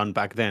had done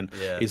back then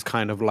is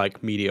kind of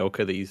like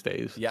mediocre these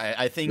days. Yeah,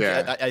 I think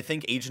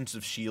Agents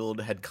of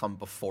S.H.I.E.L.D. had come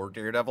before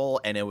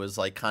Daredevil, and it was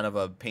like kind of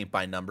a paint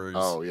by numbers,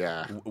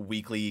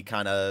 weekly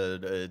kind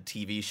of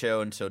TV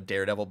show. And so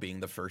Daredevil being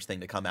the first thing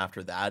to come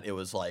after that, it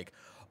was like,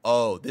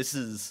 oh, this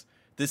is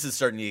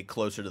starting to get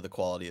closer to the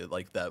quality of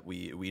like that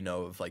we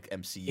know of like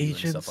MCU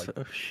Agents and stuff like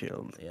of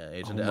S.H.I.E.L.D.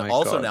 Yeah,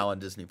 also now on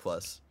Disney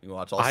Plus. You can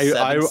watch all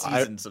 7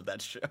 seasons of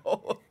that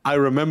show. I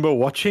remember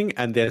watching,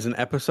 and there's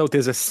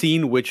a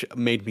scene which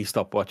made me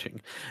stop watching,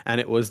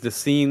 and it was the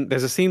scene.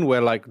 There's a scene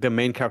where like the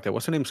main character,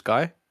 what's her name,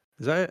 Sky?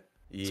 Is that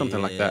it?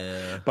 Something like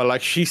that. But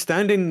like she's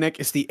standing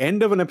it's the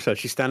end of an episode.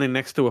 She's standing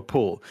next to a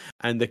pool,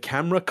 and the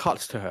camera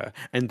cuts to her,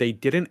 and they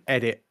didn't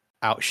edit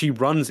out. She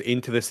runs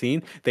into the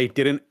scene. They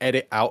didn't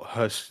edit out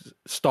her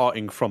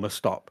starting from a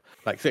stop.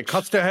 Like, so it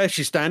cuts to her,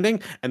 she's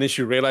standing, and then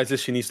she realizes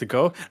she needs to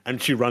go,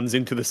 and she runs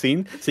into the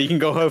scene. So you can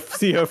go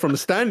see her from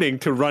standing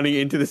to running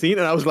into the scene.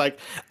 And I was like,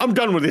 I'm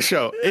done with this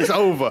show. It's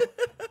over.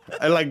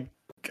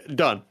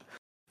 Done.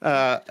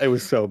 It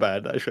was so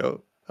bad, that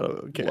show. I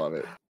don't care. Love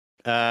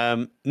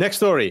it. Next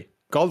story.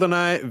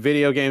 GoldenEye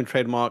video game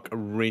trademark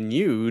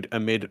renewed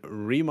amid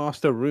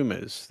remaster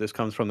rumors. This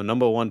comes from the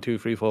number 1, 2,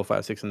 3, 4,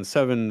 5, 6, and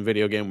 7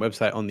 video game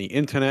website on the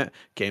internet,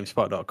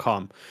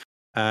 GameSpot.com.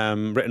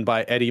 Written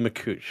by Eddie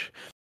McCouch.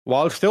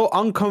 While still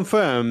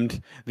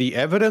unconfirmed, the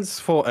evidence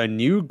for a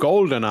new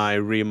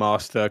GoldenEye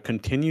remaster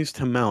continues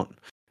to mount.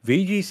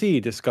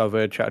 VGC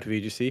discovered, shout out to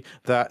VGC,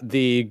 that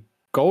the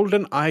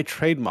GoldenEye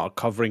trademark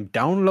covering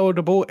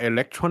downloadable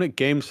electronic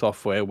game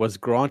software was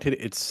granted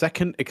its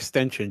second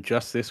extension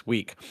just this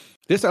week.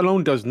 This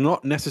alone does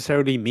not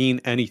necessarily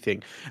mean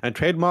anything, and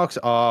trademarks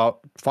are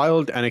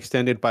filed and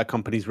extended by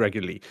companies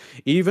regularly,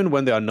 even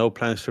when there are no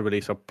plans to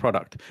release a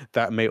product.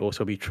 That may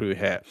also be true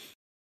here.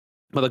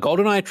 But the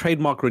GoldenEye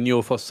trademark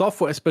renewal for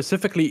software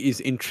specifically is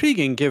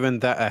intriguing, given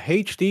that a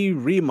HD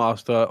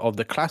remaster of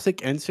the classic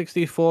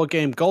N64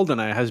 game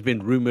GoldenEye has been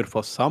rumored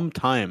for some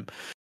time.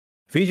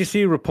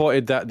 VGC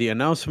reported that the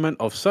announcement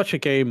of such a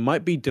game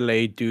might be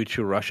delayed due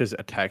to Russia's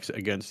attacks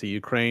against the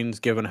Ukraine,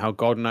 given how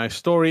GoldenEye's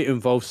story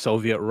involves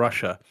Soviet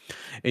Russia.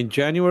 In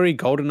January,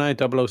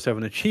 GoldenEye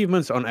 007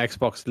 achievements on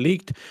Xbox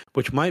leaked,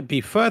 which might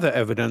be further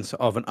evidence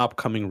of an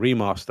upcoming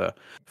remaster.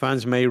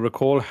 Fans may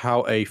recall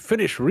how a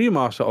finished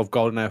remaster of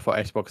GoldenEye for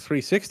Xbox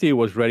 360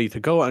 was ready to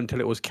go until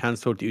it was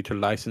cancelled due to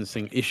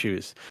licensing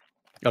issues.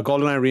 A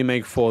GoldenEye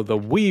remake for the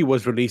Wii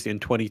was released in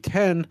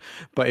 2010,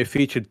 but it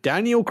featured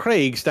Daniel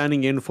Craig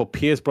standing in for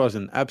Pierce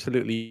Brosnan.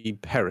 Absolutely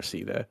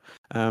heresy there.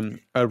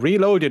 A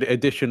reloaded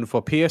edition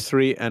for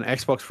PS3 and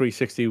Xbox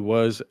 360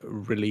 was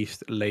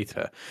released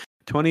later.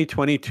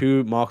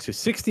 2022 marks the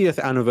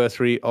 60th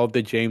anniversary of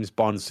the James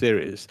Bond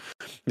series.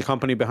 The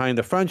company behind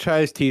the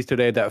franchise teased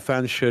today that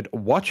fans should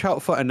watch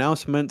out for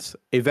announcements,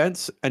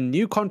 events, and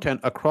new content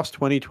across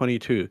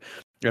 2022.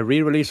 A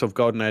re-release of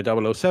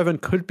GoldenEye 007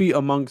 could be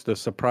amongst the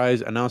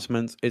surprise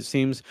announcements, it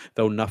seems,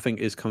 though nothing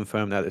is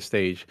confirmed at this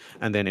stage.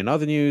 And then in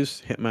other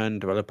news,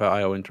 Hitman developer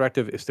IO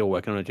Interactive is still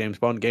working on a James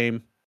Bond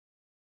game.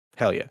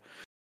 Hell yeah.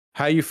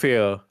 How you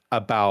feel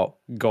about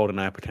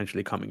GoldenEye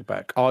potentially coming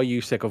back? Are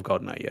you sick of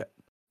GoldenEye yet?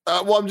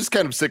 Well, I'm just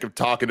kind of sick of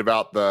talking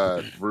about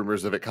the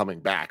rumors of it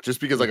coming back, just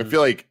because like I feel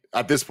like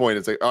at this point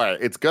it's like, all right,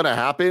 it's gonna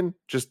happen,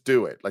 just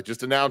do it, like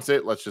just announce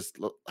it, let's just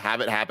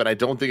have it happen. I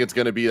don't think it's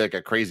gonna be like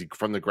a crazy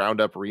from the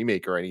ground up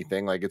remake or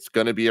anything. Like it's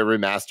gonna be a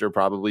remaster,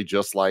 probably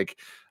just like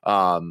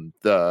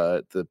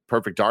the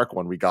Perfect Dark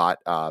one we got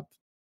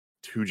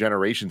 2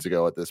 generations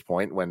ago at this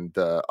point, when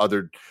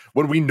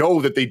we know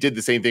that they did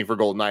the same thing for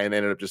GoldenEye and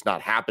ended up just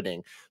not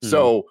happening.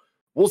 So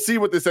we'll see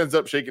what this ends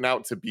up shaking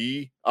out to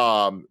be.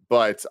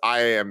 But I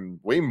am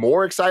way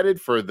more excited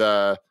for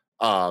the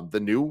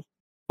new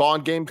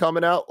Bond game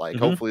coming out. Like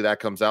hopefully that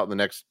comes out in the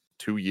next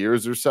 2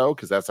 years or so,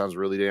 because that sounds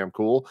really damn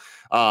cool.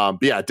 But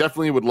yeah,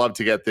 definitely would love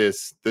to get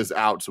this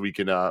out so we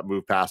can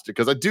move past it,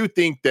 because I do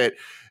think that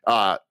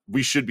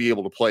we should be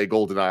able to play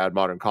GoldenEye on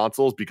modern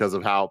consoles because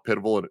of how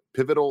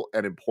pivotal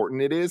and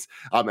important it is.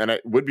 And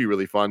it would be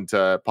really fun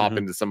to pop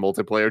into some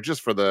multiplayer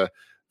just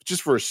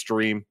for a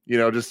stream,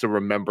 just to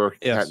remember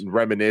and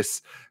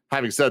reminisce.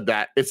 Having said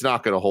that, it's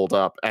not going to hold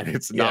up, and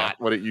it's not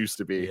what it used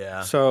to be.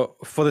 Yeah. So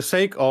for the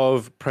sake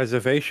of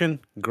preservation,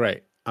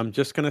 great. I'm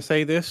just going to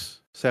say this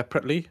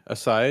separately,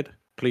 aside.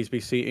 Please be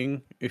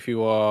seating if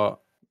you are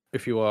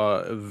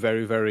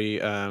very,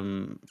 very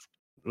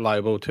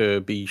liable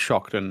to be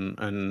shocked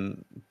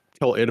and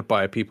tilted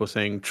by people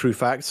saying true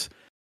facts.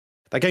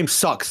 That game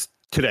sucks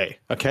today,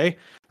 okay?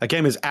 That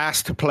game is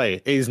ass to play.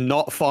 It is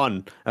not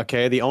fun,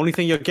 okay? The only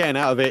thing you're getting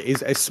out of it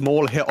is a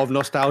small hit of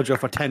nostalgia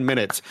for 10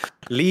 minutes.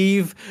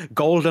 Leave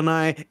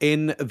GoldenEye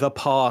in the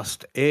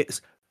past.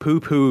 It's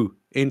poo-poo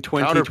in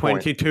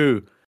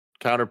 2022.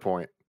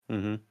 Counterpoint.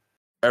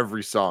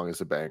 Every song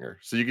is a banger.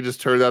 So you can just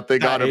turn that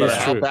thing on, no matter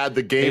how bad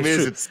the game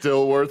is, it's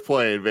still worth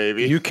playing,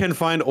 baby. You can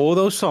find all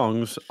those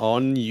songs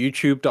on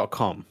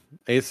youtube.com.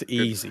 It's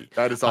easy.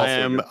 That is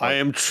also I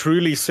am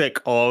truly sick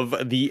of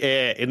the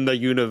air in the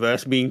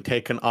universe being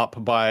taken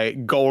up by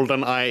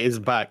GoldenEye is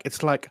back.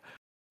 It's like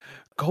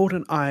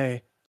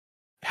GoldenEye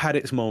had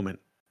its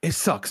moment. It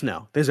sucks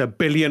now. There's a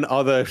billion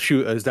other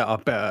shooters that are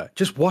better.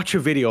 Just watch a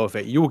video of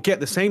it. You will get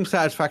the same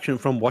satisfaction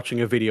from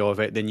watching a video of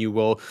it than you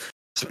will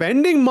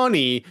spending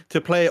money to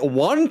play it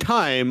one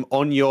time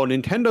on your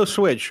Nintendo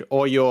Switch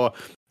or your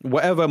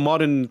whatever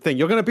modern thing.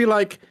 You're going to be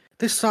like,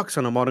 this sucks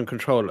on a modern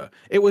controller.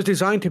 It was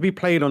designed to be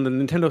played on the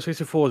Nintendo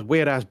 64's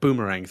weird-ass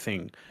boomerang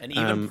thing. And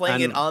even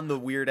playing it on the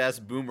weird-ass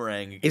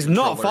boomerang is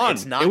not fun.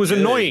 It's not it was good.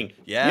 annoying.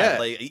 Yeah.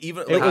 It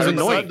was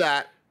annoying.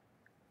 That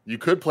you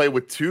could play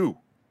with 2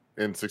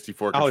 N64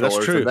 controllers.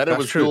 That's true. And then it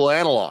was dual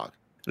analog.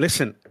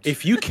 Listen,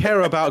 if you care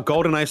about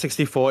GoldenEye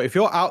 64, if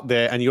you're out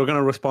there and you're going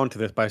to respond to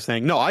this by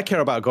saying, no, I care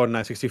about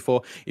GoldenEye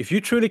 64. If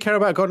you truly care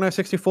about GoldenEye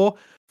 64,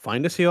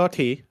 find a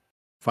CRT,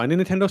 find a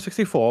Nintendo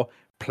 64,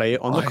 play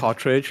it on the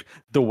cartridge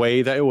the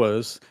way that it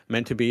was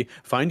meant to be.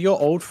 Find your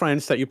old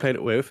friends that you played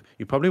it with.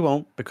 You probably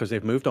won't because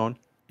they've moved on.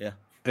 Yeah.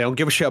 They don't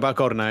give a shit about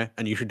GoldenEye,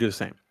 and you should do the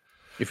same.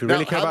 If you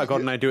really care about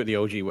GoldenEye, do it the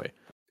OG way.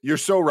 You're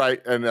so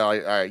right, and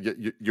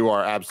you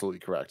are absolutely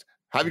correct.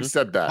 Having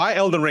said that, buy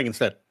Elden Ring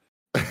instead.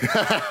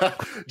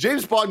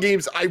 James Bond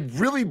games, I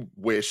really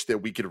wish that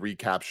we could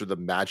recapture the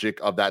magic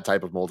of that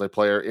type of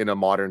multiplayer in a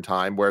modern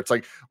time where it's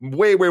like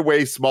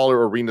way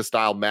smaller arena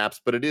style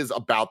maps, but it is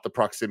about the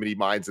proximity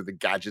mines and the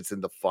gadgets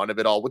and the fun of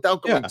it all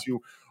without going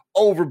too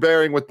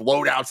overbearing with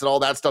loadouts and all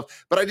that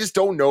stuff. But I just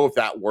don't know if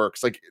that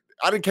works. Like,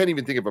 I can't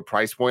even think of a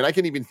price point. I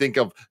can't even think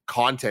of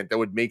content that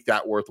would make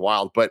that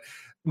worthwhile. But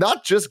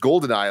not just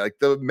GoldenEye, like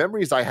the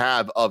memories I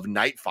have of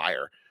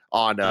Nightfire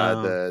on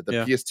the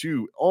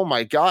PS2. Oh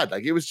my God.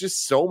 Like, it was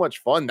just so much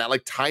fun. That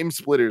like time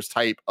splitters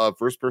type of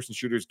first person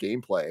shooters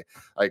gameplay.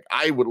 Like,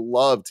 I would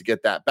love to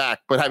get that back.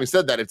 But having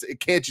said that, it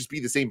can't just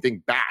be the same thing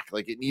back.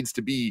 Like, it needs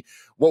to be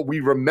what we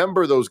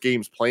remember those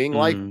games playing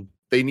like.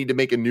 They need to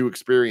make a new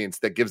experience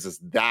that gives us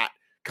that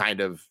kind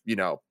of,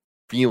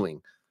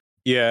 feeling.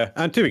 Yeah,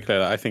 and to be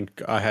clear, I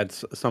think I had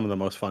some of the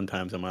most fun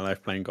times in my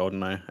life playing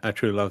GoldenEye. I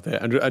truly loved it.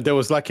 And there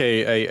was like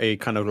a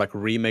kind of like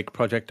remake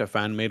project, a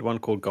fan made one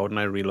called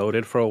GoldenEye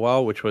Reloaded for a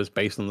while, which was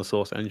based on the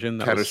Source engine.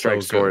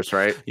 Counter-Strike Source,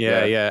 right?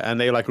 Yeah. And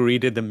they like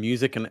redid the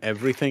music and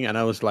everything. And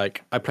I was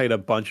like, I played a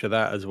bunch of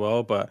that as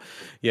well. But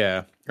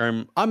yeah,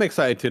 I'm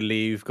excited to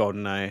leave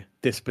GoldenEye,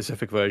 this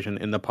specific version,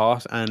 in the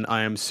past, and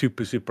I am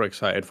super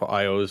excited for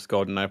IO's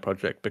GoldenEye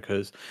project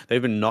because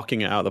they've been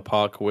knocking it out of the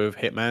park with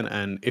Hitman,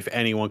 and if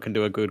anyone can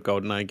do a good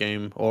GoldenEye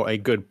game or a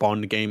good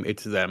Bond game,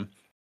 it's them.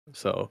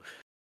 So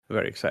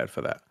very excited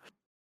for that.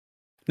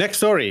 Next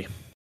story: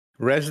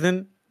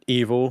 Resident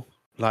Evil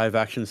live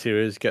action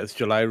series gets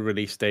July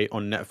release date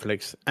on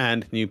Netflix,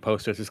 and new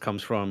poster. This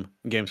comes from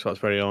GameSpot's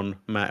very own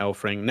Matt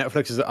Elfring.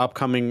 Netflix's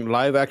upcoming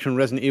live action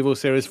Resident Evil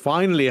series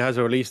finally has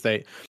a release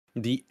date.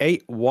 The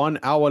 8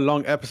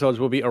 1-hour-long episodes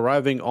will be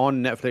arriving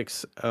on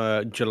Netflix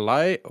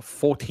July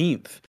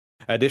 14th.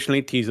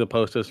 Additionally, teaser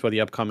posters for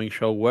the upcoming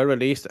show were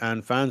released,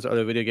 and fans of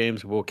the video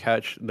games will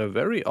catch the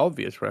very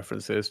obvious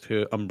references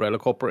to Umbrella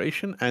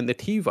Corporation and the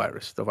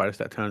T-Virus, the virus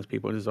that turns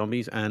people into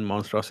zombies and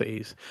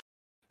monstrosities.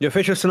 The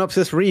official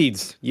synopsis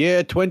reads,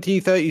 year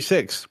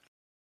 2036.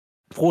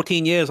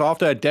 14 years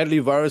after a deadly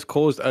virus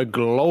caused a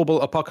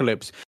global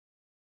apocalypse,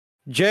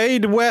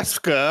 Jade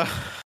Wesker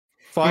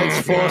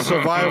fights for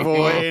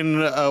survival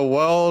in a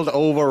world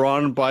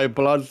overrun by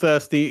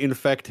bloodthirsty,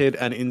 infected,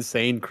 and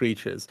insane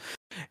creatures.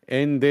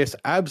 In this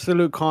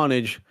absolute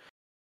carnage,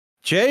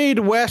 Jade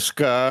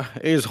Wesker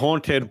is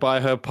haunted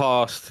by her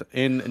past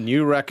in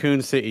New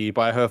Raccoon City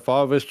by her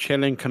father's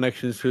chilling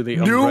connections to the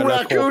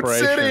Umbrella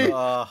Corporation. City.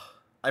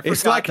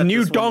 It's like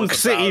New Donk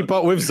City,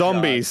 but with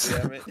zombies.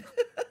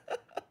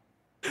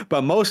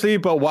 But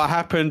what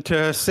happened to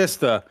her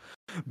sister,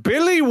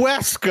 Billy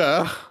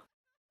Wesker?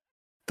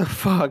 The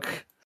fuck?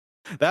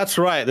 That's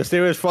right. The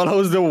series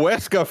follows the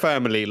Wesker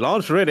family.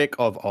 Lance Reddick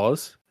of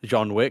Oz,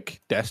 John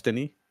Wick,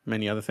 Destiny,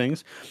 many other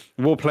things,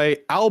 will play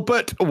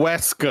Albert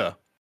Wesker.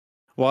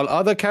 While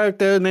other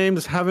character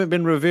names haven't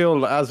been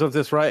revealed as of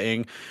this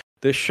writing,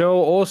 the show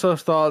also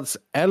stars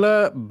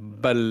Ella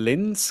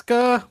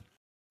Balinska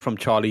from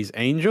Charlie's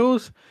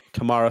Angels,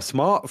 Tamara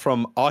Smart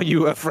from Are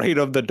You Afraid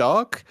of the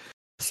Dark,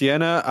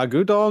 Sienna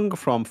Agudong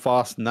from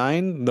Fast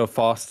 9, The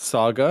Fast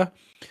Saga,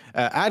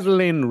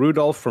 Adeline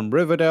Rudolph from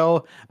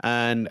Riverdale,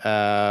 and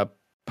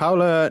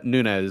Paula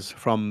Nunez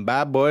from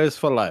Bad Boys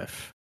for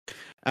Life.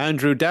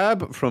 Andrew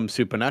Dabb from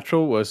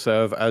Supernatural will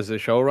serve as the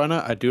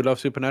showrunner. I do love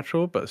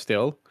Supernatural, but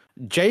still.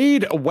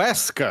 Jade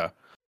Wesker,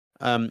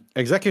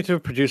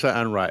 executive producer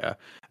and writer.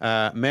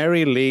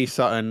 Mary Lee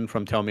Sutton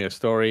from Tell Me a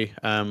Story,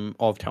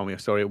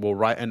 will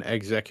write and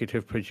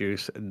executive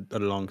produce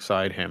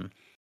alongside him.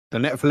 The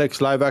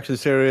Netflix live-action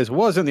series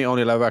wasn't the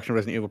only live-action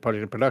Resident Evil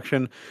project in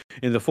production.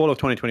 In the fall of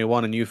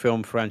 2021, a new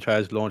film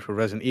franchise launched for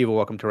Resident Evil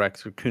Welcome to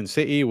Raccoon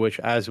City, which,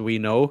 as we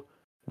know,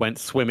 went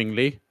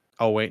swimmingly.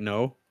 Oh, wait,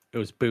 no. It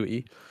was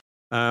booty.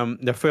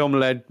 The film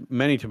led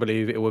many to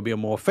believe it would be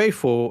more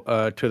faithful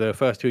to the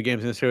first two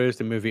games in the series.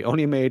 The movie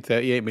only made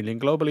 $38 million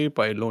globally,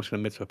 but it launched in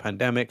the midst of a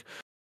pandemic.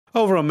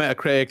 Over on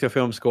Metacritic, the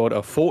film scored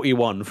a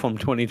 44 from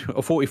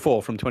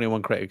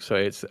 21 critics, so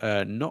it's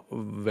not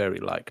very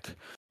liked.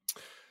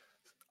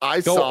 I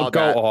saw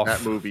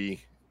that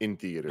movie in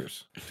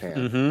theaters.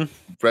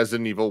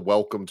 Resident Evil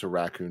Welcome to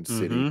Raccoon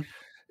City.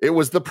 It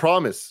was the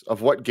promise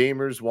of what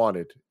gamers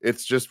wanted.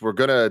 It's just, we're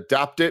going to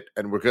adapt it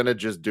and we're going to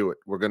just do it.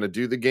 We're going to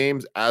do the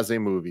games as a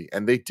movie.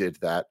 And they did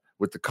that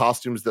with the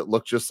costumes that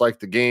look just like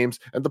the games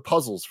and the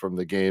puzzles from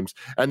the games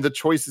and the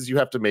choices you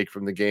have to make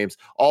from the games,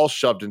 all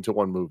shoved into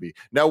one movie.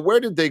 Now,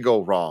 where did they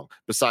go wrong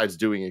besides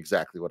doing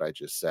exactly what I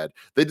just said?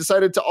 They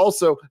decided to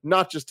also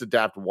not just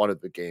adapt one of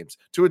the games,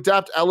 to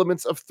adapt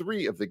elements of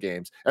 3 of the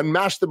games and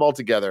mash them all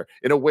together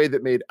in a way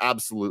that made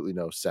absolutely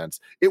no sense.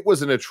 It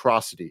was an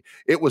atrocity.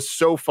 It was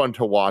so fun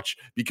to watch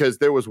because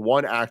there was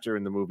one actor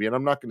in the movie, and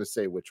I'm not going to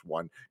say which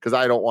one because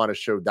I don't want to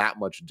show that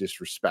much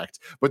disrespect,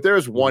 but there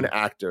is one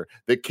actor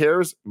that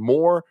cares more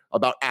more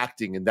about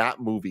acting in that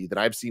movie than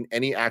I've seen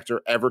any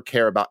actor ever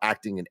care about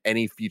acting in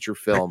any feature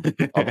film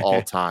of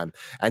all time.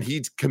 And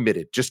he's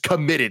just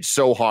committed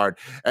so hard.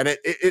 And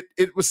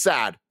it was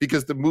sad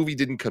because the movie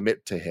didn't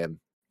commit to him.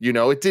 You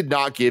know, it did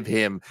not give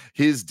him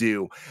his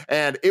due,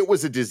 and it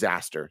was a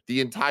disaster. The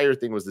entire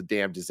thing was a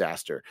damn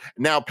disaster.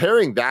 Now,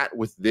 pairing that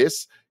with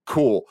this,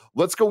 cool.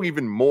 Let's go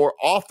even more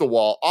off the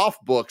wall, off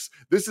books.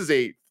 This is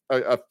a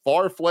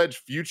far-fledged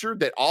future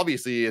that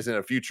obviously isn't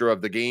a future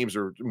of the games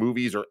or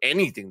movies or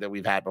anything that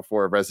we've had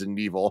before of Resident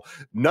Evil.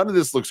 None of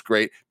this looks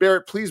great.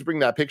 Barrett, please bring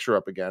that picture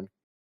up again.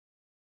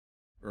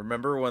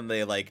 Remember when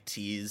they like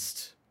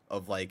teased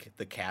of like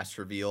the cast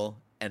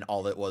reveal and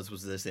all it was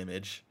this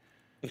image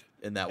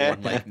in that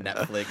one like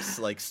Netflix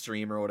like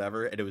stream or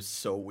whatever, and it was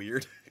so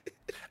weird.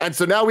 And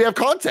so now we have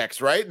context,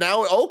 right?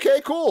 Now,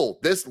 okay, cool.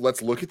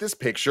 Let's look at this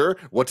picture.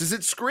 What does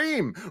it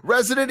scream?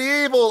 Resident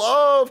Evil.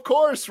 Oh, of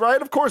course,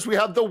 right? Of course, we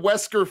have the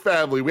Wesker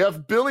family. We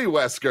have Billy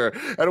Wesker,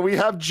 and we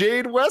have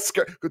Jade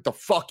Wesker. What the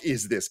fuck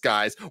is this,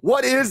 guys?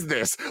 What is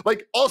this?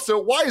 Like,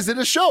 also, why is it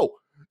a show?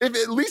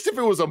 At least if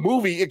it was a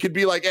movie, it could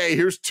be like, hey,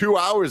 here's 2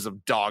 hours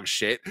of dog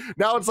shit.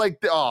 Now it's like,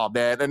 oh,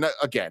 man. And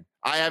again,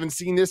 I haven't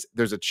seen this.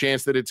 There's a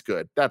chance that it's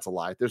good. That's a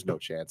lie. There's no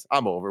chance.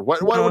 I'm over.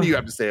 What do you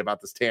have to say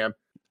about this, Tam?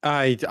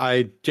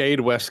 Jade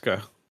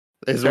Wesker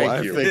is what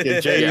I'm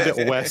thinking. Jade Yes.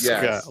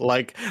 Wesker. Yes.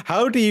 Like,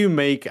 how do you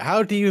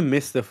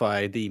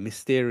mystify the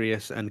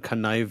mysterious and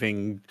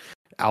conniving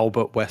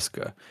Albert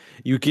Wesker?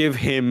 You give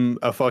him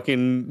a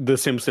fucking The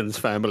Simpsons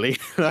family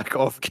like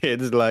of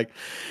kids. Like,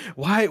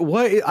 why?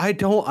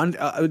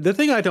 The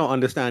thing I don't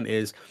understand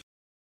is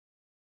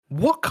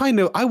what kind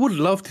of. I would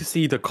love to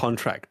see the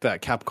contract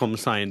that Capcom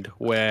signed,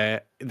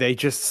 where they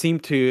just seem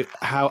to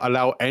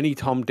allow any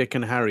Tom, Dick,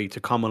 and Harry to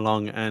come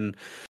along and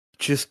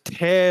just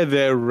tear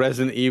their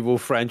Resident Evil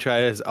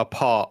franchise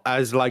apart,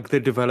 as like the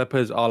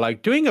developers are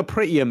like doing a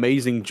pretty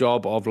amazing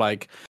job of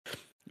like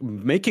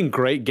making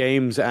great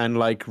games and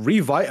like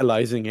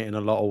revitalizing it in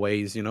a lot of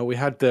ways. You know, we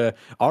had the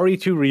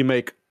RE2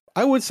 remake.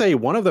 I would say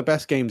one of the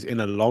best games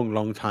in a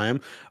long time.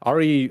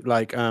 RE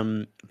like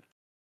 7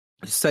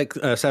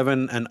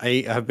 and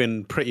 8 have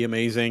been pretty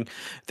amazing.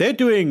 They're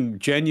doing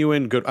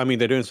genuine good. I mean,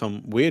 they're doing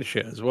some weird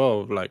shit as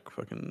well, like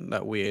fucking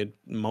that weird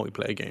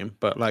multiplayer game.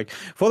 But like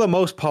for the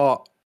most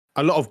part,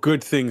 a lot of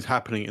good things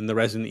happening in the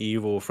Resident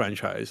Evil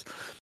franchise,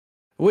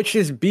 which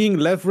is being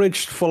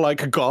leveraged for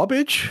like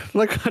garbage.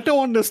 Like, I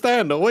don't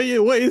understand. What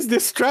is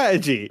this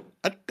strategy?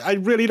 I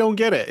really don't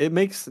get it. It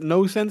makes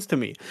no sense to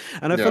me.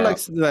 And I feel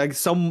like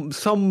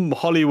some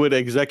Hollywood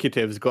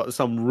executives got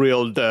some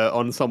real dirt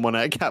on someone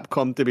at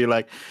Capcom to be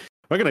like,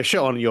 we're going to shit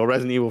on your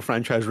Resident Evil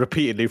franchise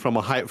repeatedly from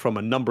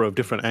a number of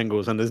different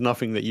angles, and there's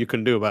nothing that you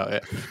can do about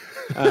it.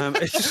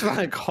 It's just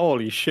like,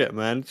 holy shit,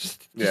 man.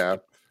 Just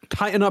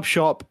tighten up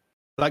shop.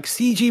 Like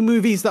CG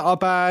movies that are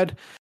bad,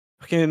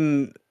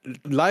 fucking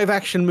live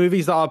action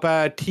movies that are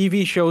bad,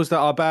 TV shows that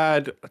are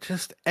bad,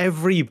 just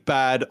every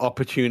bad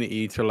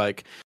opportunity to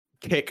like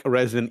kick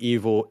Resident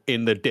Evil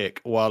in the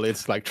dick while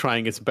it's like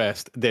trying its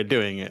best, they're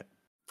doing it.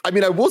 I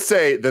mean, I will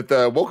say that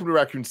the Welcome to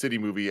Raccoon City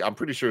movie, I'm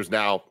pretty sure is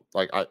now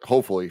like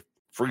hopefully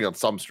free on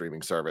some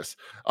streaming service.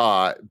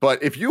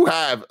 But if you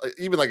have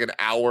even like an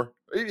hour,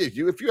 if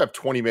you have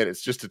 20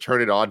 minutes just to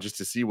turn it on, just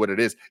to see what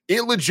it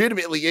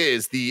legitimately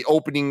is the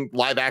opening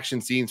live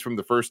action scenes from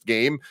the first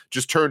game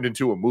just turned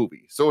into a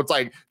movie. So it's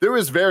like there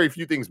is very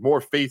few things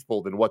more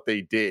faithful than what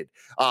they did.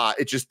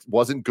 It just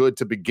wasn't good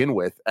to begin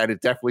with, and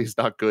it definitely is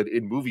not good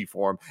in movie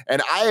form.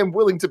 And I am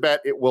willing to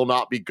bet it will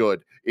not be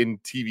good in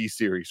TV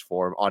series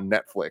form on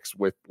Netflix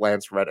with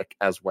Lance Reddick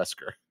as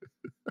Wesker.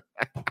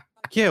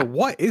 Yeah,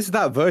 what is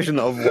that version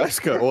of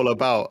Wesker all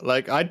about?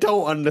 Like, I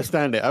don't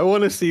understand it. I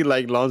want to see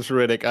like Lance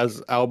Reddick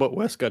as Albert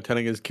Wesker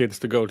telling his kids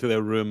to go to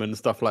their room and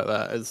stuff like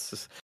that. It's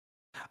just,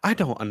 I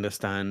don't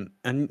understand.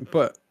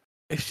 But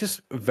it's just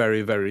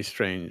very, very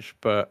strange.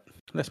 But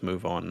let's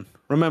move on.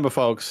 Remember,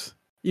 folks,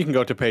 you can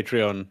go to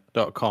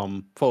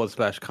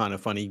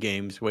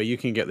patreon.com/kindoffunnygames where you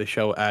can get the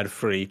show ad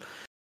free.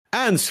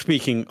 And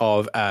speaking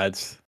of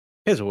ads,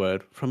 here's a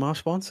word from our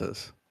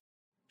sponsors.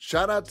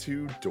 Shout out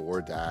to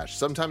DoorDash.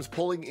 Sometimes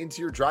pulling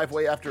into your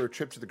driveway after a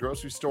trip to the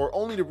grocery store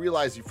only to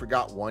realize you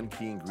forgot one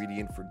key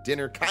ingredient for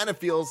dinner kind of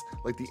feels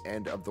like the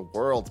end of the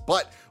world.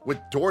 But with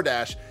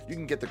DoorDash, you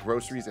can get the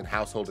groceries and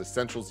household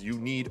essentials you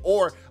need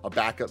or a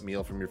backup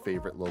meal from your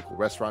favorite local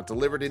restaurant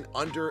delivered in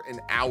under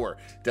an hour.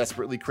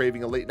 Desperately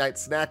craving a late night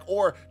snack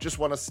or just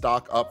want to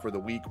stock up for the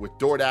week with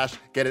DoorDash?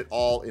 Get it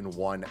all in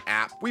one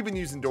app. We've been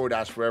using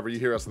DoorDash forever. You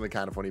hear us on the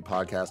Kind of Funny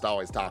podcast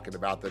always talking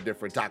about the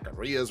different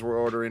taquerias we're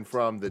ordering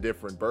from, the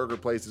different burger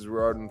places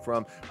we're ordering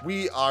from.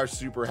 We are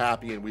super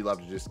happy and we love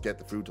to just get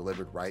the food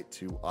delivered right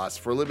to us.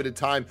 For a limited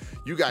time,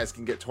 you guys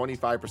can get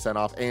 25%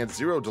 off and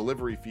 0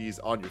 delivery fees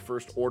on your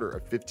first order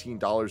of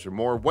 $15 or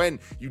more when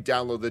you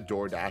download the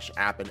DoorDash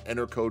app and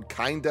enter code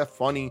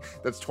KINDAFUNNY.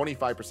 That's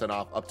 25%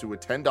 off up to a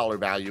 $10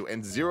 value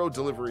and 0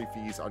 delivery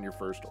fees on your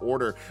first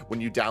order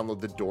when you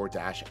download the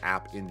DoorDash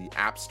app in the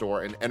App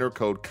Store and enter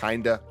code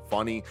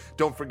KINDAFUNNY.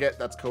 Don't forget,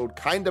 that's code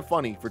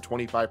KINDAFUNNY for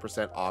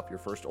 25% off your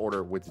first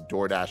order with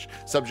DoorDash.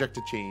 Subject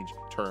to change.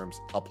 Terms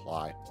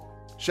apply.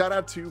 Shout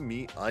out to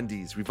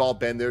MeUndies. We've all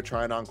been there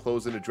trying on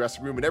clothes in a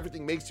dressing room and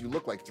everything makes you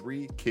look like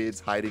 3 kids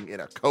hiding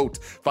in a coat.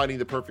 Finding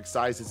the perfect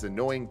size is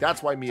annoying.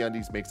 That's why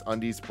MeUndies makes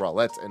undies,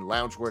 bralettes, and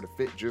loungewear to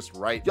fit just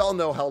right. Y'all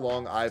know how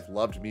long I've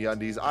loved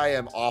MeUndies. I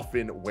am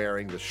often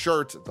wearing the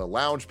shirt, the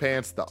lounge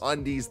pants, the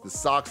undies, the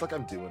socks like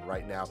I'm doing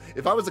right now.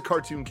 If I was a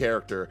cartoon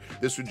character,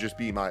 this would just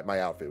be my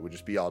outfit. It would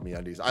just be all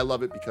MeUndies. I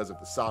love it because of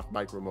the soft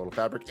micromodal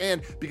fabric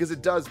and because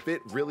it does fit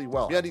really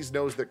well. MeUndies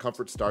knows that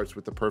comfort starts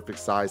with the perfect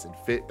size and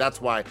fit. That's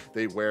why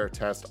they wear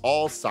test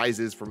all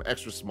sizes from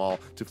extra small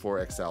to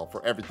 4XL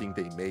for everything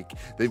they make.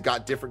 They've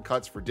got different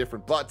cuts for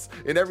different butts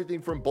and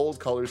everything from bold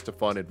colors to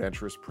fun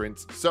adventurous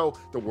prints, so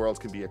the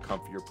world can be a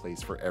comfier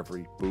place for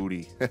every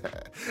booty.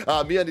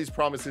 MeUndies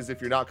promises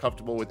if you're not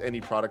comfortable with any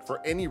product for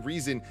any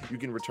reason, you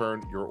can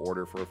return your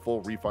order for a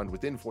full refund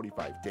within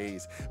 45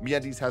 days.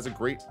 MeUndies has a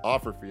great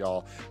offer for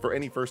y'all. For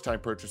any first-time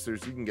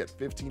purchasers, you can get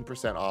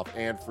 15% off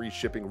and free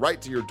shipping right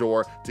to your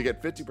door. To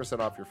get 50%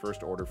 off your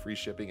first order, free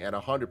shipping, and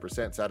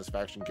 100%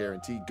 satisfaction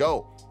guarantee,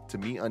 go to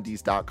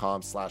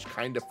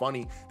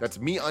MeUndies.com/kindafunny. That's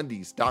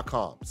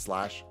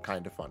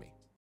MeUndies.com/kindafunny.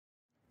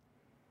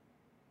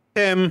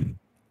 Tim,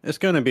 it's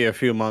going to be a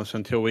few months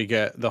until we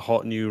get the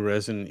hot new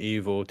Resident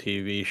Evil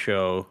TV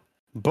show,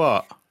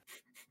 but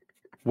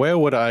where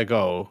would I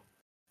go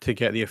to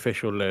get the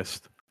official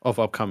list of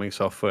upcoming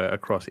software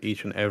across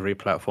each and every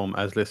platform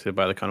as listed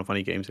by the Kind of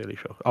Funny Games Daily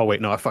Show? Oh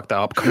wait, no, I fucked that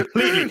up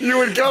completely. You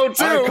would go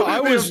to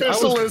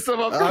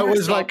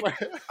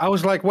I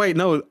was like, wait,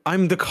 no,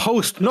 I'm the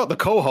host, not the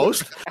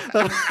co-host.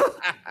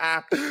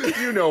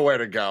 You know where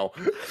to go.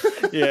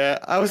 Yeah,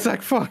 I was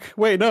like, fuck,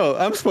 wait, no,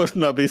 I'm supposed to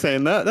not be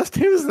saying that. That's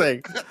Tim's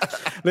thing.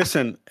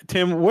 Listen,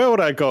 Tim, where would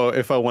I go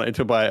if I wanted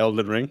to buy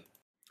Elden Ring?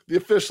 The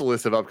official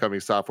list of upcoming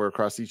software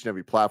across each and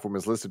every platform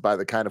is listed by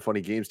the Kind of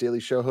Funny Games Daily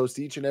Show host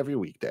each and every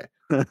weekday.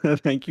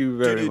 Thank you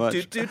very much.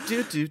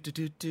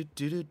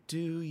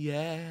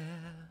 Yeah.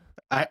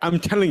 I'm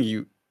telling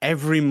you,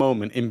 every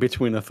moment in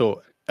between a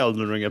thought,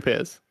 Elden Ring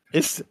appears.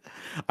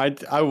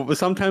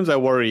 Sometimes I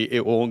worry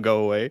it won't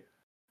go away.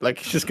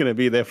 Like it's just gonna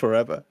be there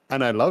forever,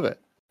 and I love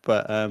it.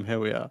 But here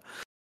we are.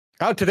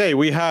 Out today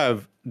we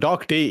have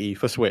Dark Deity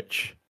for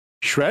Switch,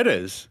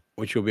 Shredders,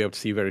 which you'll be able to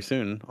see very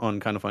soon on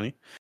Kind of Funny,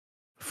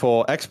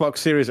 for Xbox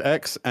Series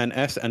X and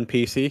S and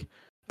PC.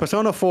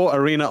 Persona 4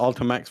 Arena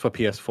Ultimax for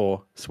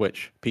PS4,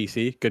 Switch,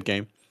 PC, good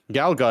game.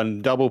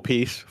 Galgun Double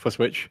Piece for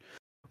Switch.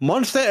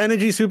 Monster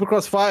Energy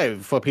Supercross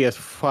 5 for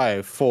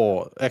PS5,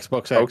 4,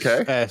 Xbox X,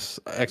 S,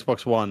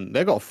 Xbox One.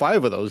 They got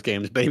 5 of those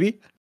games, baby.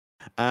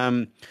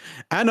 Anno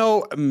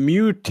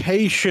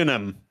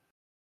Mutationum.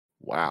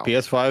 Wow.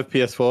 PS5,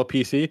 PS4,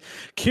 PC.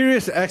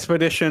 Curious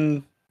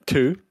Expedition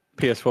 2,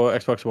 PS4,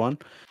 Xbox One.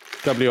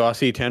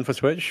 WRC 10 for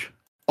Switch.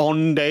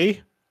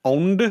 Onde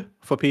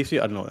for PC.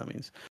 I don't know what that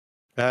means.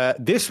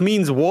 This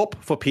means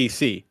Warp for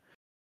PC.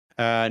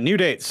 New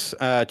dates.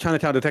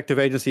 Chinatown Detective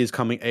Agency is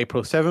coming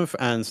April 7th,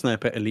 and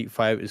Sniper Elite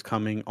 5 is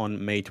coming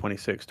on May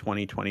 26,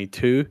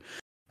 2022.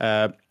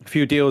 A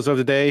few deals of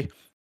the day.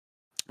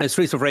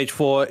 Streets of Rage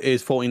 4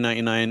 is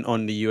 $14.99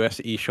 on the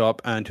US eShop,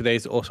 and today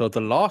is also the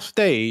last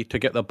day to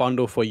get the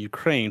bundle for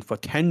Ukraine for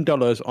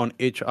 $10 on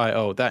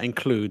itch.io. That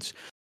includes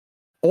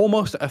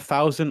almost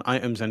 1,000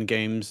 items and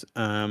games,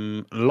 a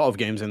lot of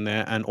games in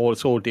there, and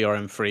it's all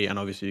DRM free, and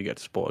obviously you get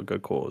to support a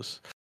good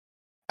cause.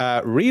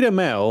 Reader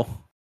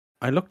Mail,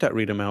 I looked at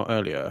Reader Mail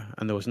earlier,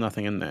 and there was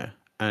nothing in there,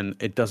 and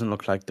it doesn't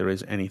look like there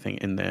is anything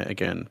in there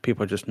again.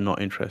 People are just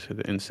not interested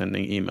in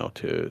sending email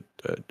to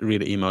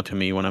reader email to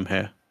me when I'm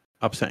here.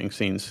 Upsetting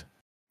scenes.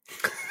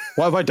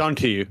 What have I done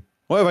to you?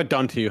 What have I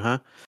done to you, huh?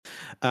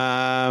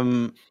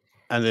 And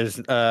there's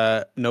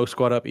no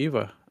squad up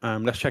either.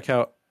 Let's check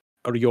out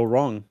You're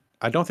Wrong.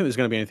 I don't think there's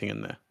going to be anything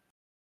in there.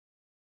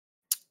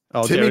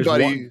 Oh,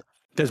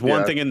 there's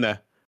one thing in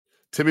there.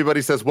 Timmy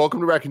Buddy says, welcome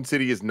to Raccoon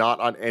City is not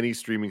on any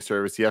streaming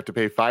service. You have to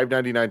pay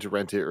 $5.99 to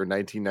rent it or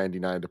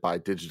 $19.99 to buy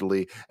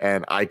digitally.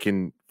 And I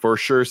can for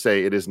sure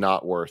say it is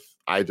not worth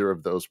either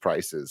of those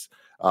prices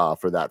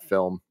for that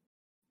film.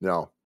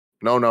 No.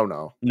 No.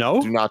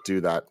 Do not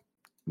do that.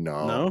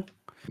 No.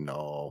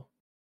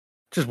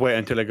 Just wait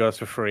until it goes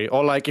for free.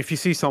 Or like if you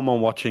see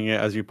someone watching it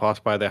as you pass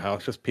by their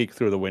house, just peek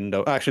through the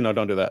window. Actually, no,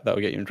 don't do that. That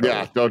will get you in trouble.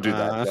 Yeah, don't do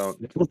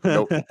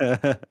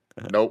that.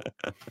 Nope.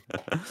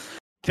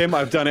 Tim,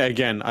 I've done it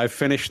again. I've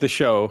finished the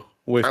show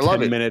with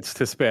 10 minutes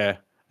to spare.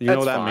 You know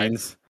what that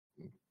means?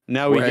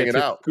 Now we get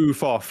to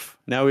goof off.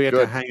 Now we get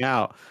to hang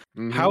out.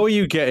 Mm-hmm. How are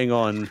you getting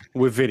on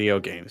with video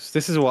games?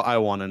 This is what I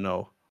want to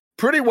know.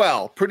 Pretty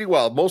well.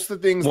 Most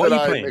of the things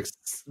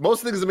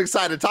I'm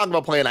excited to talk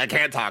about playing, I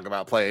can't talk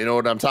about playing. You know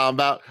what I'm talking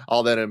about?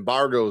 All that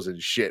embargoes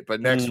and shit.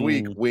 But next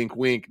week, wink,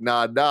 wink,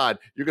 nod, nod,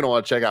 you're going to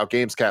want to check out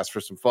Gamescast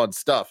for some fun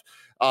stuff.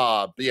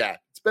 But yeah,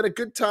 it's been a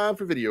good time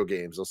for video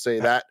games. I'll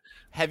say that.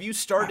 Have you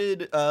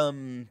started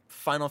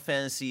Final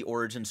Fantasy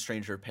Origin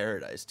Stranger of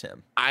Paradise,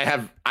 Tim?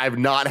 I've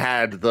not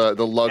had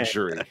the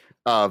luxury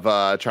of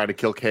trying to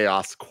kill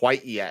chaos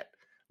quite yet.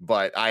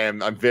 But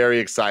I'm very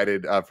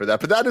excited for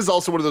that. But that is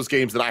also one of those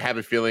games that I have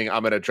a feeling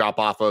I'm going to drop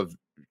off of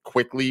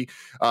quickly,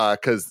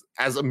 because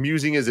as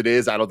amusing as it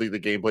is, I don't think the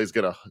gameplay is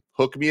gonna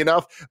hook me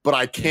enough. But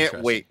I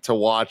can't wait to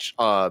watch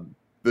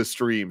the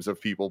streams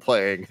of people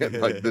playing and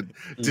like the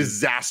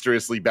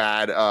disastrously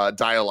bad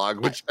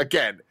dialogue, which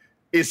again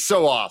is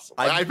so awesome.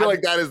 I feel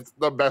like that is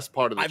the best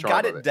part of the I've charm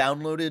got of it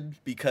downloaded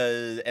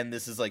because, and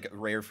this is like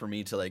rare for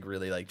me to like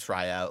really like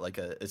try out like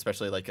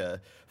especially like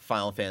a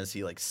Final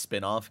Fantasy like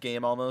spin-off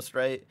game almost,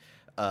 right?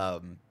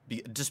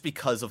 Just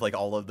because of like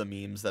all of the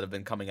memes that have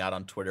been coming out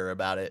on Twitter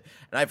about it,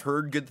 and I've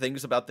heard good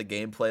things about the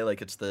gameplay.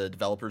 Like it's the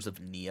developers of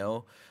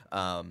Neo,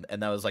 and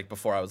that was like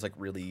before I was like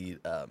really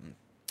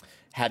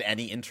had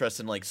any interest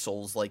in like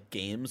Souls-like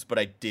games, but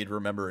I did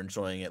remember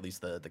enjoying at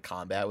least the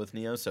combat with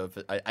Neo. So if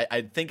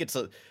I think it's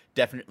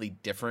definitely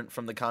different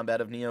from the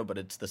combat of Neo, but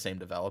it's the same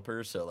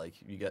developer. So like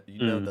you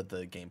know that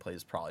the gameplay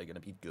is probably going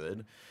to be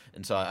good,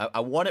 and so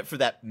I want it for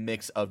that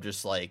mix of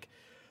just like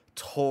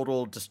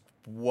total just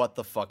what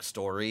the fuck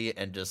story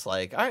and just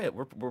like, all right,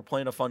 we're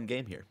playing a fun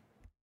game here.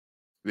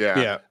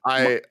 Yeah.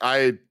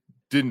 I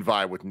didn't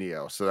vibe with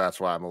Neo, so that's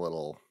why I'm a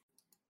little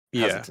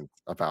hesitant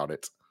about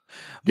it.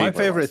 My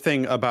favorite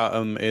thing about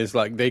them is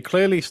like they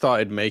clearly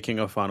started making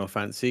a Final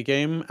Fantasy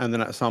game, and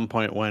then at some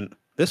point went,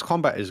 "This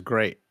combat is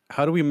great.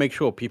 How do we make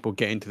sure people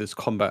get into this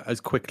combat as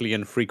quickly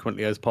and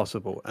frequently as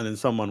possible?" And then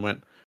someone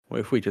went,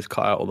 "What if we just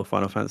cut out all the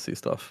Final Fantasy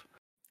stuff?"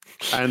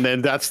 And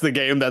then that's the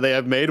game that they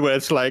have made, where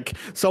it's like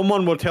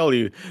someone will tell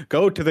you,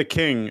 go to the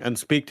king and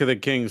speak to the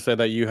king so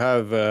that you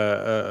have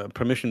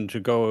permission to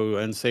go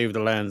and save the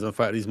lands and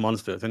fight these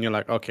monsters. And you're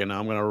like, okay, now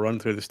I'm going to run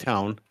through this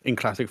town in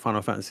classic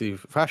Final Fantasy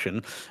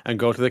fashion and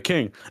go to the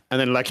king. And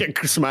then like it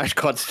smash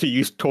cuts to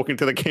you talking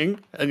to the king.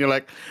 And you're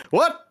like,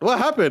 what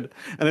happened?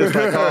 And it's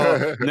like,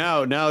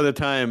 oh, now's the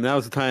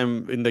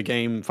time in the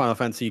game, Final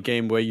Fantasy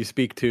game, where you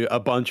speak to a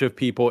bunch of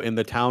people in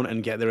the town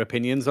and get their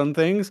opinions on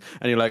things.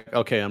 And you're like,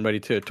 okay, I'm ready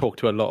to talk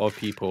to a lot of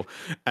people,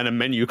 and a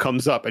menu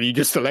comes up and you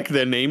just select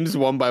their names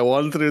one by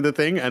one through the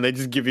thing, and they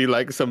just give you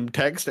like some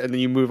text, and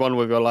then you move on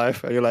with your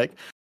life. And you're like,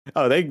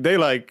 oh,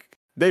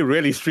 they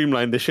really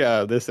streamlined the shit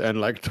out of this and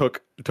like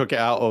took it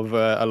out of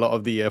a lot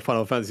of the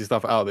Final Fantasy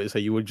stuff out of it, so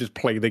you would just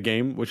play the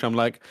game, which I'm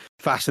like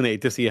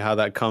fascinated to see how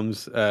that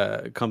comes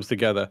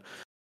together.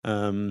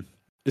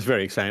 It's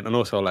very exciting, and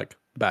also like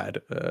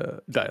bad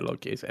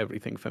dialogue is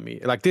everything for me.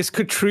 Like this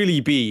could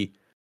truly be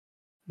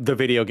the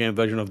video game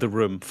version of The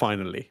Room,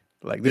 finally.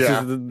 Like this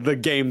is the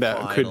game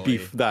that could be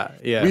that.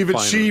 Yeah, we've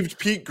achieved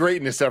peak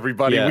greatness,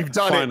 everybody. Yeah, we've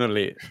done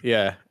it.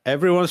 Yeah,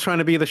 everyone's trying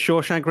to be the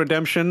Shawshank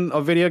Redemption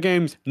of video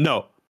games.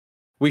 No,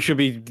 we should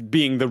be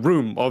being The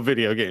Room of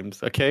video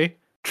games. Okay,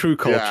 true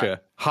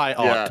culture, high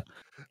art.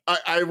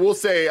 I will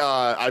say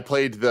I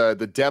played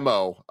the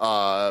demo,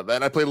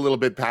 and I played a little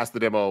bit past the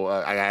demo.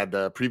 I had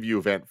the preview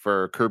event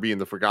for Kirby and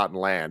the Forgotten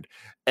Land,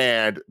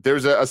 and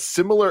there's a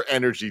similar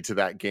energy to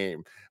that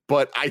game.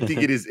 But I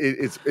think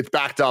it's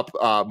backed up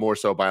more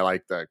so by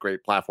like the great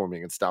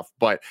platforming and stuff.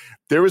 But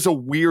there is a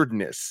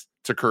weirdness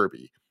to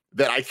Kirby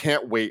that I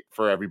can't wait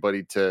for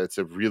everybody to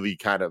really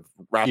kind of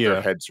wrap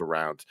their heads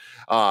around.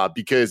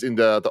 Because in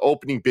the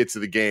opening bits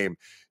of the game,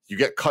 you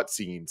get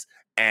cutscenes,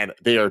 and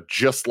they are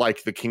just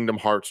like the Kingdom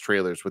Hearts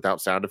trailers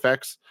without sound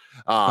effects.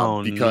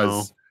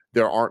 Because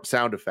there aren't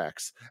sound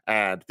effects,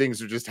 and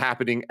things are just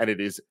happening, and it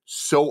is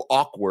so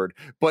awkward.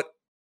 But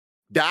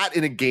that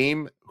in a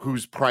game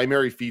whose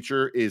primary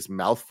feature is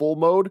mouthful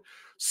mode,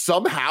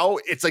 somehow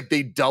it's like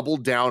they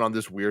doubled down on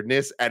this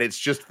weirdness, and it's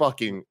just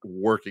fucking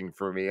working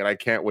for me, and I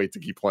can't wait to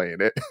keep playing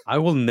it. I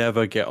will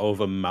never get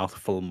over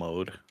mouthful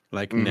mode,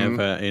 like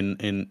never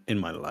in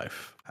my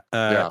life.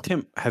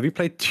 Tim, have you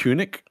played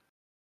Tunic?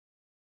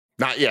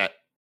 Not yet.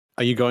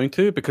 Are you going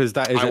to? Because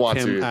that is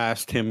a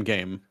Tim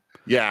game.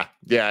 Yeah,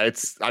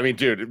 it's. I mean,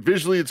 dude,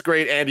 visually it's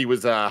great. Andy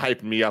was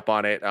hyping me up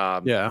on it. I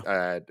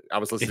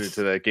was listening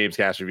to the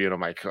Gamescast review, and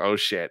I'm like, oh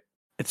shit,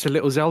 it's a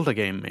little Zelda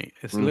game, mate.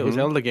 It's a little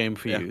Zelda game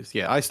for you.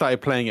 Yeah, I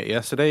started playing it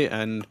yesterday,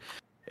 and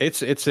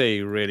it's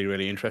a really,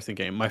 really interesting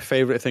game. My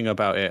favorite thing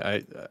about it,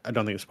 I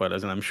don't think it's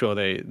spoilers, and I'm sure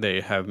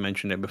they have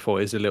mentioned it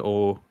before, is a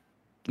little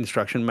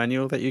instruction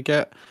manual that you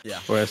get. Yeah,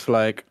 where it's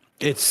like.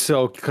 It's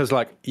so, because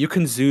like you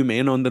can zoom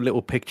in on the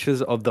little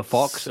pictures of the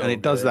fox, and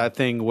it does that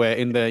thing where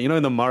in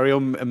the Mario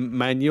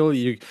manual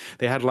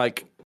they had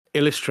like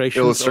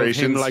illustrations of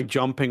him like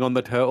jumping on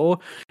the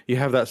turtle. You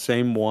have that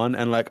same one,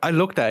 and like I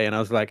looked at it and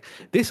I was like,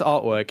 this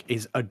artwork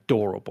is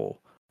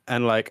adorable,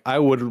 and like I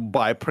would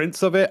buy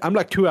prints of it. I'm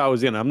like 2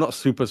 hours in, I'm not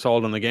super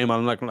sold on the game.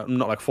 I'm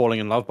not like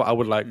falling in love, but I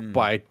would like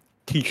buy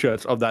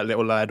t-shirts of that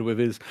little lad with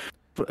his.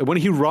 When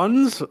he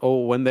runs,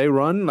 or when they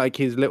run, like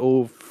his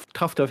little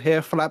tuft of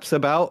hair flaps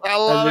about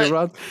as they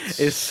run.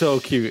 It's so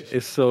cute.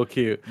 It's so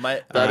cute.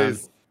 That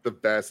is the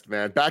best,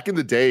 man. Back in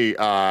the day,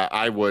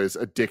 I was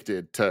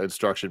addicted to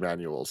instruction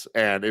manuals,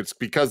 and it's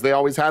because they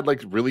always had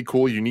like really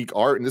cool, unique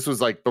art. And this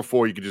was like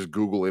before you could just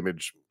Google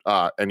image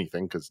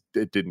anything, because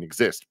it didn't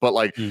exist. But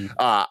like,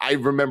 I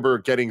remember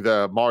getting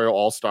the Mario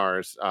All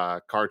Stars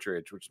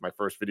cartridge, which is my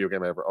first video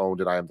game I ever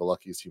owned, and I am the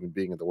luckiest human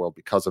being in the world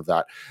because of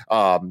that.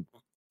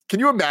 Can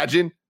you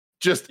imagine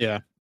just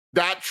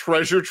that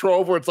treasure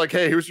trove where it's like,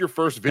 hey, here's your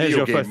first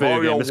video game.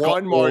 Mario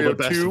 1, Mario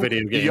 2,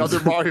 the other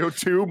Mario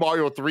 2,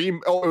 Mario 3.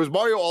 Oh, it was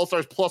Mario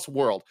All-Stars plus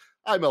World.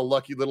 I'm a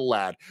lucky little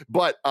lad.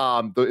 But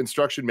the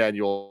instruction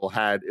manual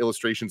had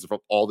illustrations of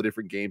all the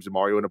different games of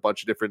Mario and a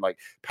bunch of different like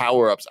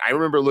power-ups. I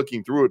remember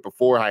looking through it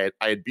before I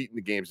had beaten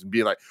the games and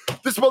being like,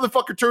 this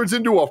motherfucker turns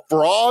into a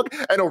frog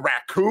and a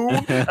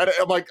raccoon. And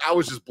I'm like, I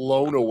was just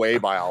blown away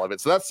by all of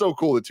it. So that's so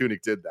cool that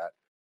Tunic did that.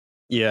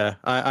 Yeah,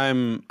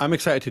 I'm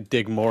excited to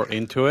dig more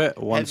into it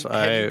once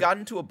have you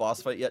gotten to a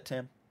boss fight yet,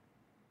 Tam?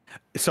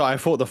 So I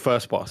fought the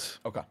first boss.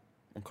 Okay.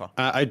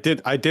 I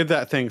did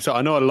that thing. So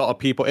I know a lot of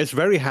people. It's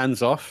very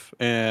hands off,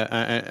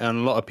 and a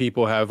lot of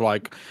people have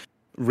like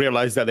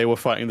realized that they were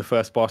fighting the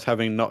first boss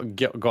having not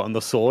gotten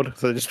the sword,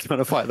 so they're just trying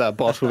to fight that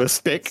boss with a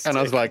stick. And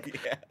I was like,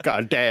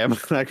 God damn,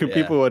 like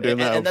people were doing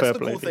that. And that's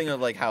the cool thing of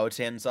like how it's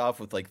hands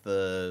off with like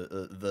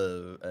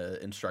the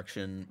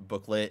instruction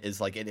booklet is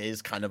like it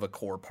is kind of a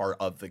core part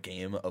of the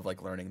game of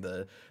like learning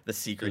the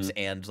secrets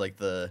and like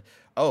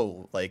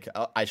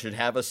I should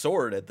have a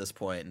sword at this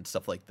point and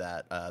stuff like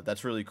that.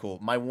 That's really cool.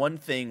 My one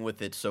thing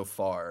with it so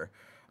far,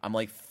 I'm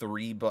like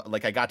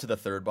I got to the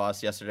third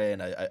boss yesterday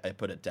and I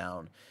put it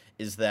down,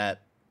 is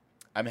that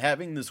I'm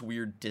having this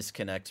weird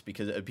disconnect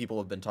because people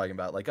have been talking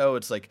about like, oh,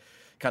 it's like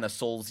kind of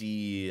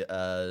Soulsy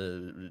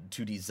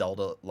 2D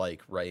Zelda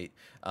like, right?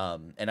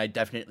 And I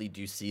definitely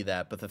do see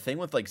that. But the thing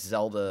with like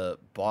Zelda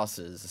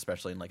bosses,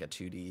 especially in like a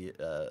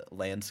 2D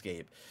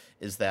landscape,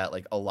 is that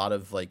like a lot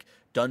of like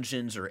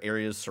dungeons or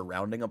areas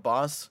surrounding a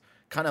boss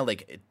kind of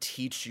like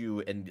teach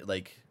you and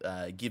like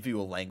give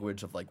you a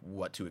language of like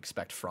what to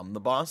expect from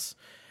the boss.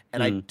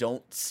 And I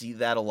don't see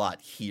that a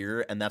lot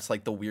here, and that's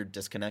like the weird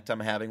disconnect I'm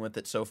having with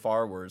it so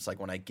far, where it's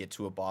like when I get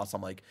to a boss,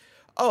 I'm like,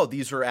 oh,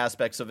 these are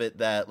aspects of it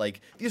that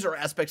like these are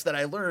aspects that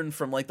I learned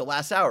from like the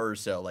last hour or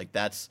so. Like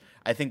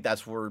I think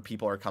that's where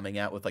people are coming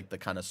at with like the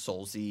kind of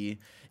Soulsy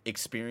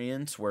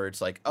experience, where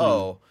it's like,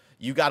 oh,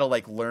 you got to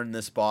like learn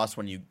this boss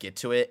when you get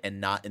to it and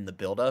not in the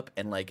buildup.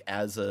 And like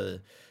as a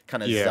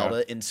kind of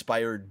Zelda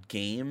inspired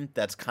game,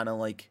 that's kind of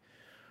like,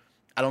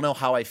 I don't know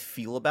how I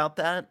feel about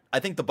that.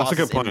 I think the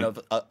bosses in and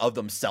of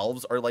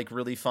themselves are like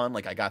really fun.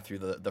 Like I got through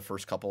the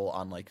first couple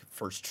on like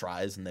first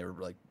tries and they were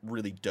like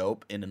really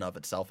dope in and of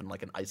itself in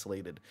like an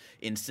isolated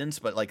instance.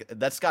 But like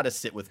that's got to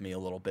sit with me a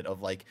little bit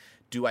of like,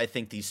 do I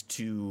think these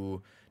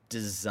two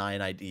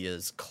design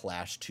ideas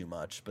clash too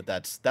much? But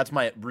that's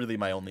my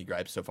only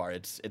gripe so far.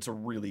 It's a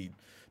really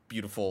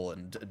beautiful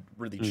and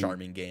really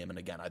charming game. And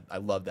again, I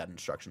love that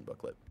instruction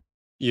booklet.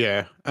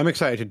 Yeah, I'm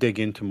excited to dig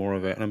into more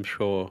of it, and I'm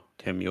sure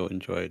Tim, you'll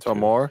enjoy it.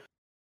 Some more.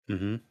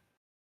 Mm-hmm.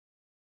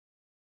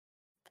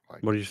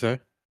 What did you say?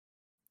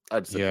 I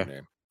just said your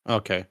name.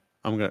 Okay,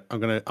 I'm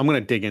gonna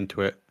dig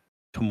into it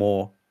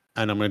tomorrow,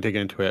 and I'm gonna dig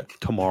into it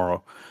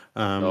tomorrow.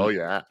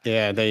 Yeah,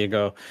 there you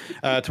go.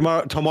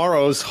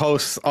 Tomorrow's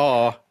hosts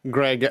are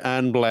Greg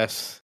and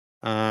Bless.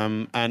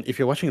 And if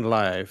you're watching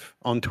live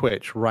on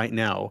Twitch right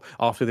now,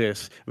 after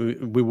this, we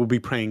will be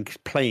playing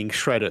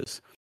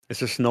Shredders.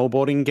 It's a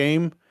snowboarding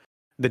game.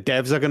 The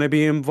devs are going to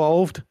be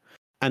involved,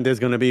 and there's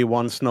going to be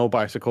one snow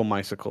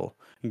bicycle,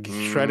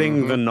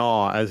 shredding the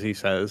gnaw, as he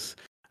says.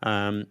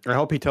 I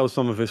hope he tells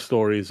some of his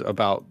stories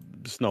about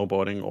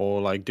snowboarding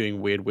or like doing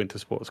weird winter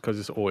sports, because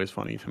it's always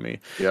funny to me.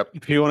 Yep.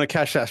 If you want to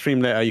catch that stream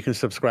later, you can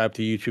subscribe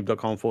to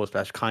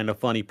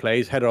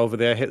youtube.com/kindoffunnyplays. Head over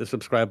there, hit the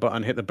subscribe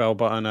button, hit the bell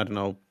button. I don't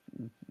know,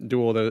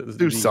 do all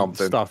the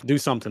something stuff. Do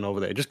something over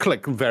there. Just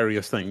click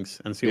various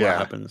things and see what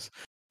happens.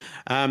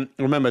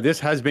 Remember, this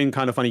has been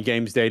Kind of Funny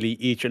Games Daily,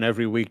 each and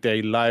every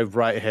weekday, live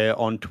right here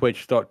on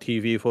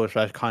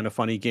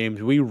twitch.tv/kindoffunnygames.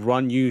 We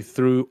run you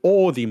through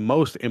all the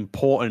most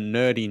important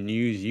nerdy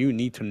news you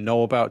need to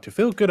know about to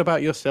feel good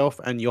about yourself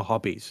and your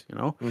hobbies, you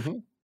know?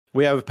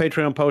 We have a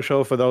Patreon post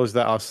show for those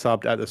that are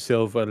subbed at the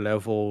silver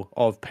level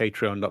of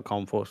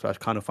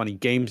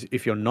patreon.com/kindoffunnygames.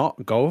 If you're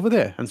not, go over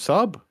there and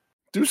sub.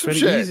 Do some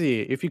shit. Pretty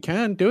easy. If you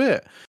can, do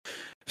it.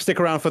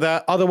 Stick around for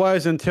that.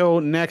 Otherwise, until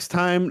next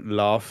time,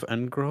 laugh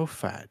and grow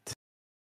fat.